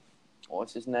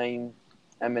 what's his name,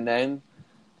 Eminem,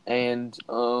 and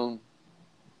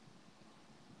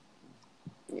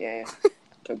yeah,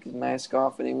 took his mask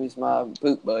off and he was my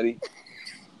poop buddy,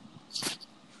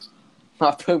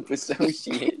 my poop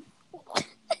associate.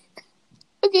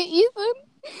 Okay, Ethan,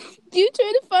 do you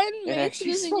try to find It mates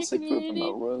actually within your smells like poop in my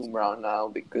community? room right now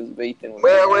because of Ethan.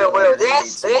 Well,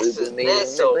 that's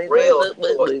a real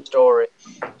important story.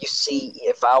 You see,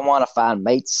 if I want to find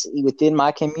mates within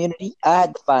my community, I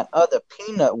had to find other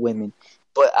peanut women,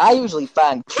 but I usually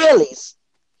find Kellys.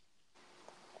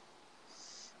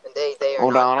 And they are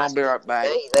Hold not on, nice. I'll be right back.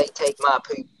 They take my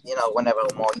poop, whenever I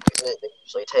want to use it. They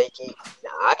usually take it. Now,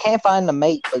 I can't find a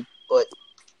mate,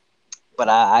 but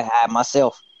I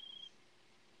myself.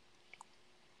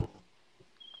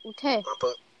 Okay. My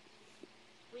poop.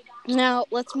 Now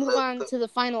let's move on to the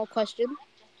final question.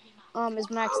 Is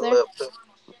Max I there? love poop.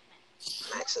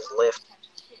 Max is left.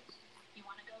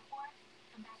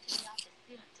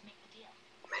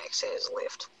 Max has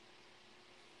left.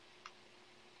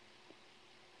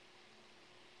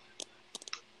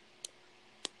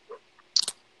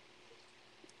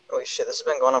 Oh shit, this has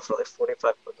been going on for like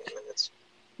 45 fucking minutes.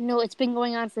 No, it's been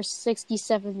going on for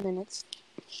 67 minutes.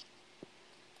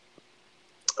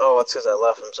 Oh, it's because I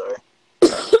left, I'm sorry.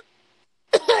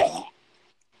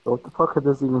 What the fuck could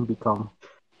this even become?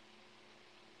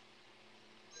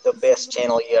 The best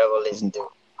channel you ever listen to.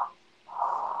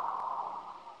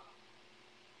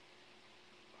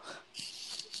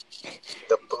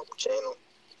 The poop channel.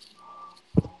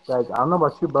 Guys, I don't know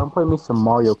about you, but I'm playing me some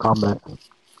Mario Combat.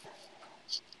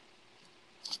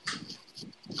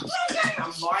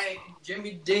 I'm buying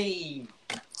Jimmy Dean.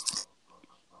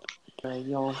 Hey,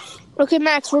 y'all. Okay,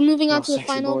 Max, we're moving on to the Sexy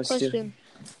final boys question.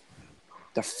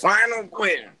 The final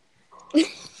question.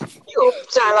 You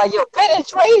sound like you're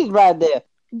penetrated right there.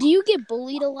 Do you get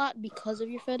bullied a lot because of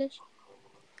your fetish?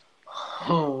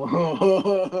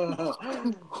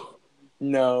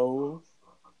 No.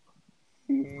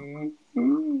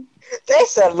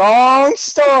 That's a long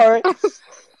story.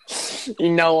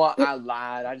 You know what? I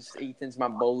lied. Ethan's my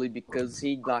bully because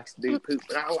he likes to do poop,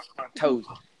 and I like my toes.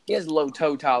 He has low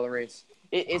toe tolerance.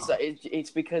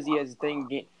 It's because he has a thing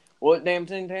against what damn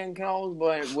thing calls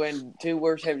when two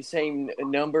words have the same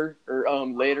number or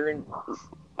letter.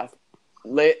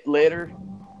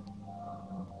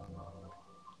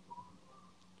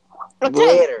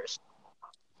 Letters.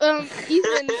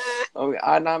 Ethan. Okay,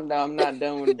 I'm not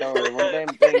done with the story. What damn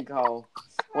thing called?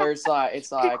 Where it's like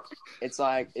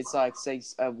say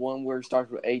one word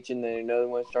starts with H and then another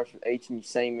one starts with H and you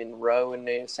say them in a row and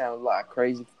then it sounds like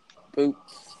crazy poop.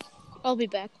 I'll be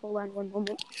back. Hold on one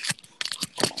moment.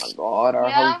 Oh my god, our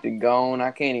host is gone.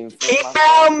 I can't even He feel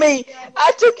found me.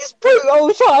 I took his poop. I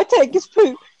was trying to take his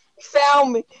poop. He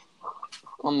found me.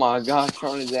 Oh my god,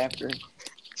 Charlie's after him.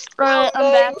 I'm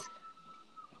back.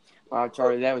 Wow,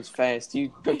 Charlie, that was fast.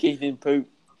 You took Ethan poop.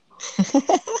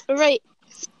 Alright.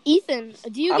 Ethan,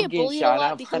 do you I'm get getting bullied a shot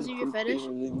lot out because by of your poop fetish?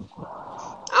 people.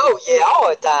 Oh yeah, all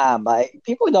the time. Like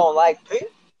people don't like poop,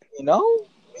 you know.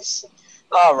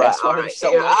 All right, That's why all right. there's so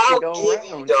Here, much to I'll go give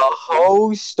you around. the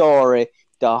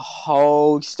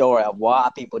whole story of why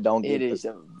people don't get It poop. is a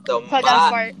It goes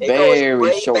very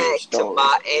way short back story. to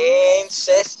my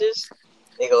ancestors.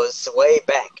 It goes way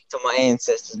back to my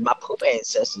ancestors, my poop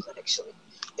ancestors actually.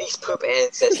 These poop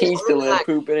ancestors. He used to remember, live like,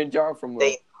 poop in a jar from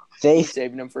they He's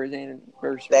saving them for his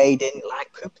anniversary. They didn't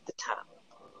like poop at the time.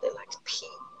 They liked pee.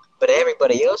 But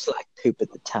everybody else liked poop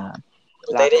at the time.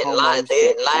 They didn't like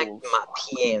my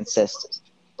pee ancestors.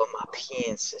 But my pee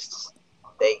ancestors,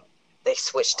 they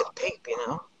switched to poop, you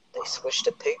know? They switched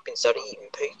to poop and started eating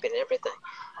poop and everything.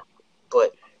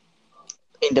 But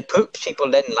in the poop, people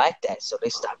didn't like that, so they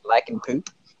stopped liking poop.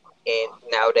 And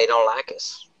now they don't like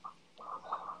us.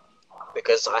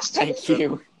 Because I still... Thank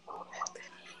you.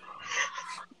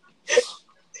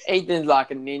 Ethan's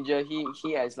like a ninja.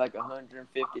 He has like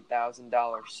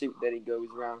 $150,000 suit that he goes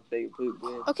around taking poop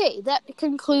with. Okay, that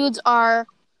concludes our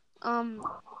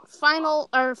final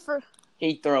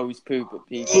He throws poop at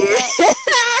people. Yeah.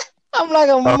 I'm like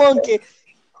a monkey.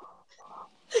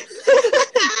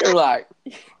 You're like,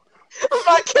 I'm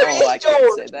like oh, I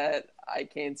can't say that. I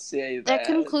can't say that. That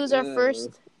concludes our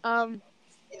first No,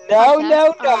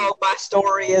 podcast. my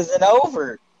story isn't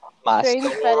over. My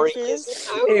Strange story fetishes.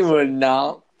 isn't over. He would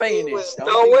not finish. He was Don't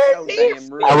nowhere be near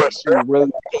so damn finished, you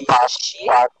rude piece of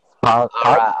shit.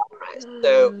 Alright.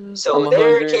 So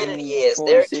there Kennedy is.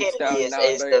 There Kennedy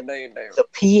is the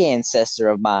pea ancestor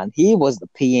of mine. He was the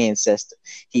pea ancestor.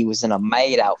 He was in a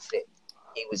maid outfit.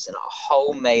 He was in a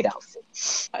whole maid outfit.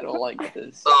 I don't like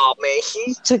this. Oh man,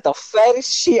 he took the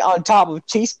fattest shit on top of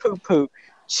Chief Poo Poo.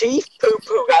 Chief Poo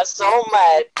Poo got so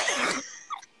mad.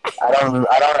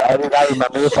 I do not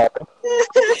remember this happening.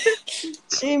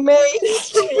 She made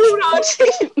you know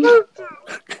Chief Poo Poo.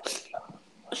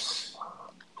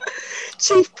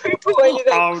 Chief Poo Poo ended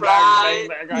up crying.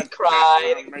 He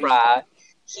cried and cried.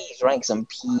 He drank some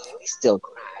pee. He still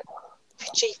cried.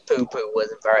 Chief Poo Poo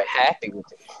wasn't very happy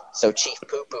with it. So Chief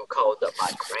Poo Poo called up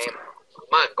my grandma.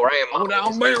 My grandma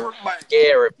was a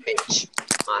scary bitch.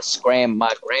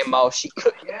 My grandma, she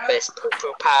cooked the best poo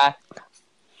poo pie.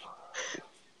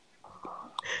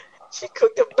 She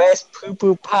cooked the best poo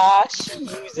poo pie. She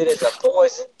used it as a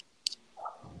poison.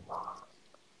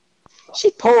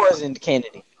 She poisoned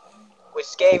Kennedy,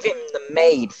 which gave him the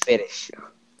maid fetish.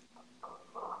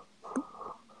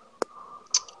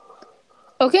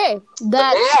 Okay,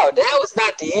 Now, that was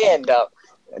not the end, though.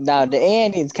 Now, the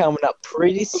ending's coming up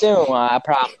pretty soon, I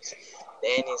promise. The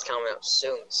ending's coming up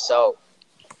soon. So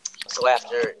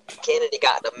after Kennedy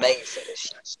got the maid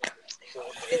fetish,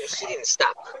 he didn't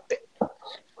stop pooping.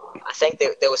 I think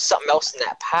there was something else in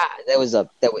that pie. It was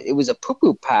a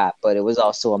poo-poo pie, but it was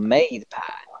also a maid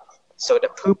pie. So the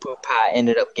poo-poo pie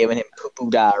ended up giving him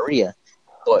poo-poo diarrhea.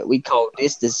 But we called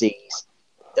this disease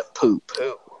the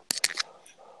poo-poo.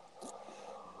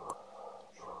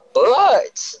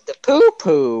 But the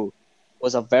poo-poo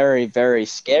was a very, very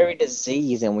scary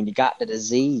disease, and when you got the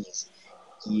disease,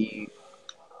 you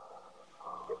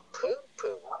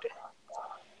poo-pooed.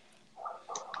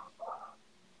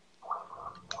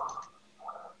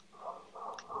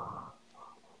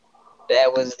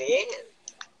 That was the end.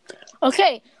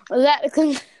 Okay, that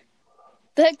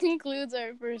concludes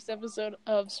our first episode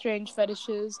of Strange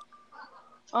Fetishes.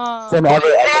 Alright,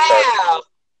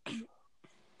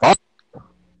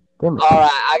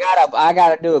 I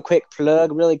gotta do a quick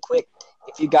plug really quick.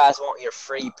 If you guys want your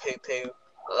free poo-poo,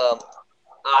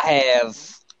 I have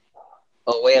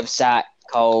a website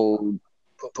called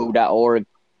poopoo.org.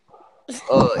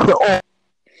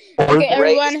 Okay,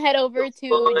 everyone head over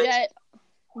to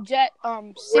Jet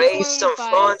raise some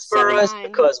funds for us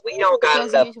because we don't got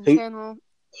enough poop.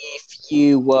 If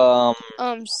you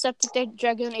Septic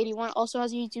Dragon 81 also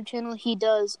has a YouTube channel. He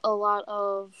does a lot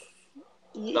of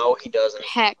no, he doesn't.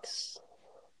 hacks,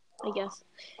 I guess.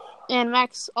 And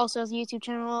Max also has a YouTube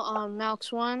channel on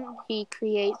Malx1. He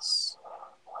creates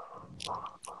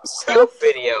stuff.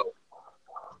 Video.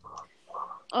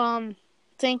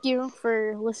 Thank you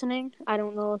for listening. I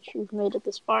don't know if you've made it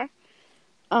this far.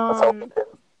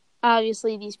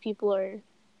 Obviously these people are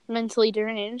mentally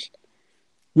deranged.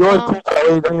 You like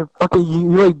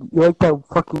that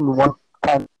fucking one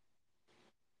time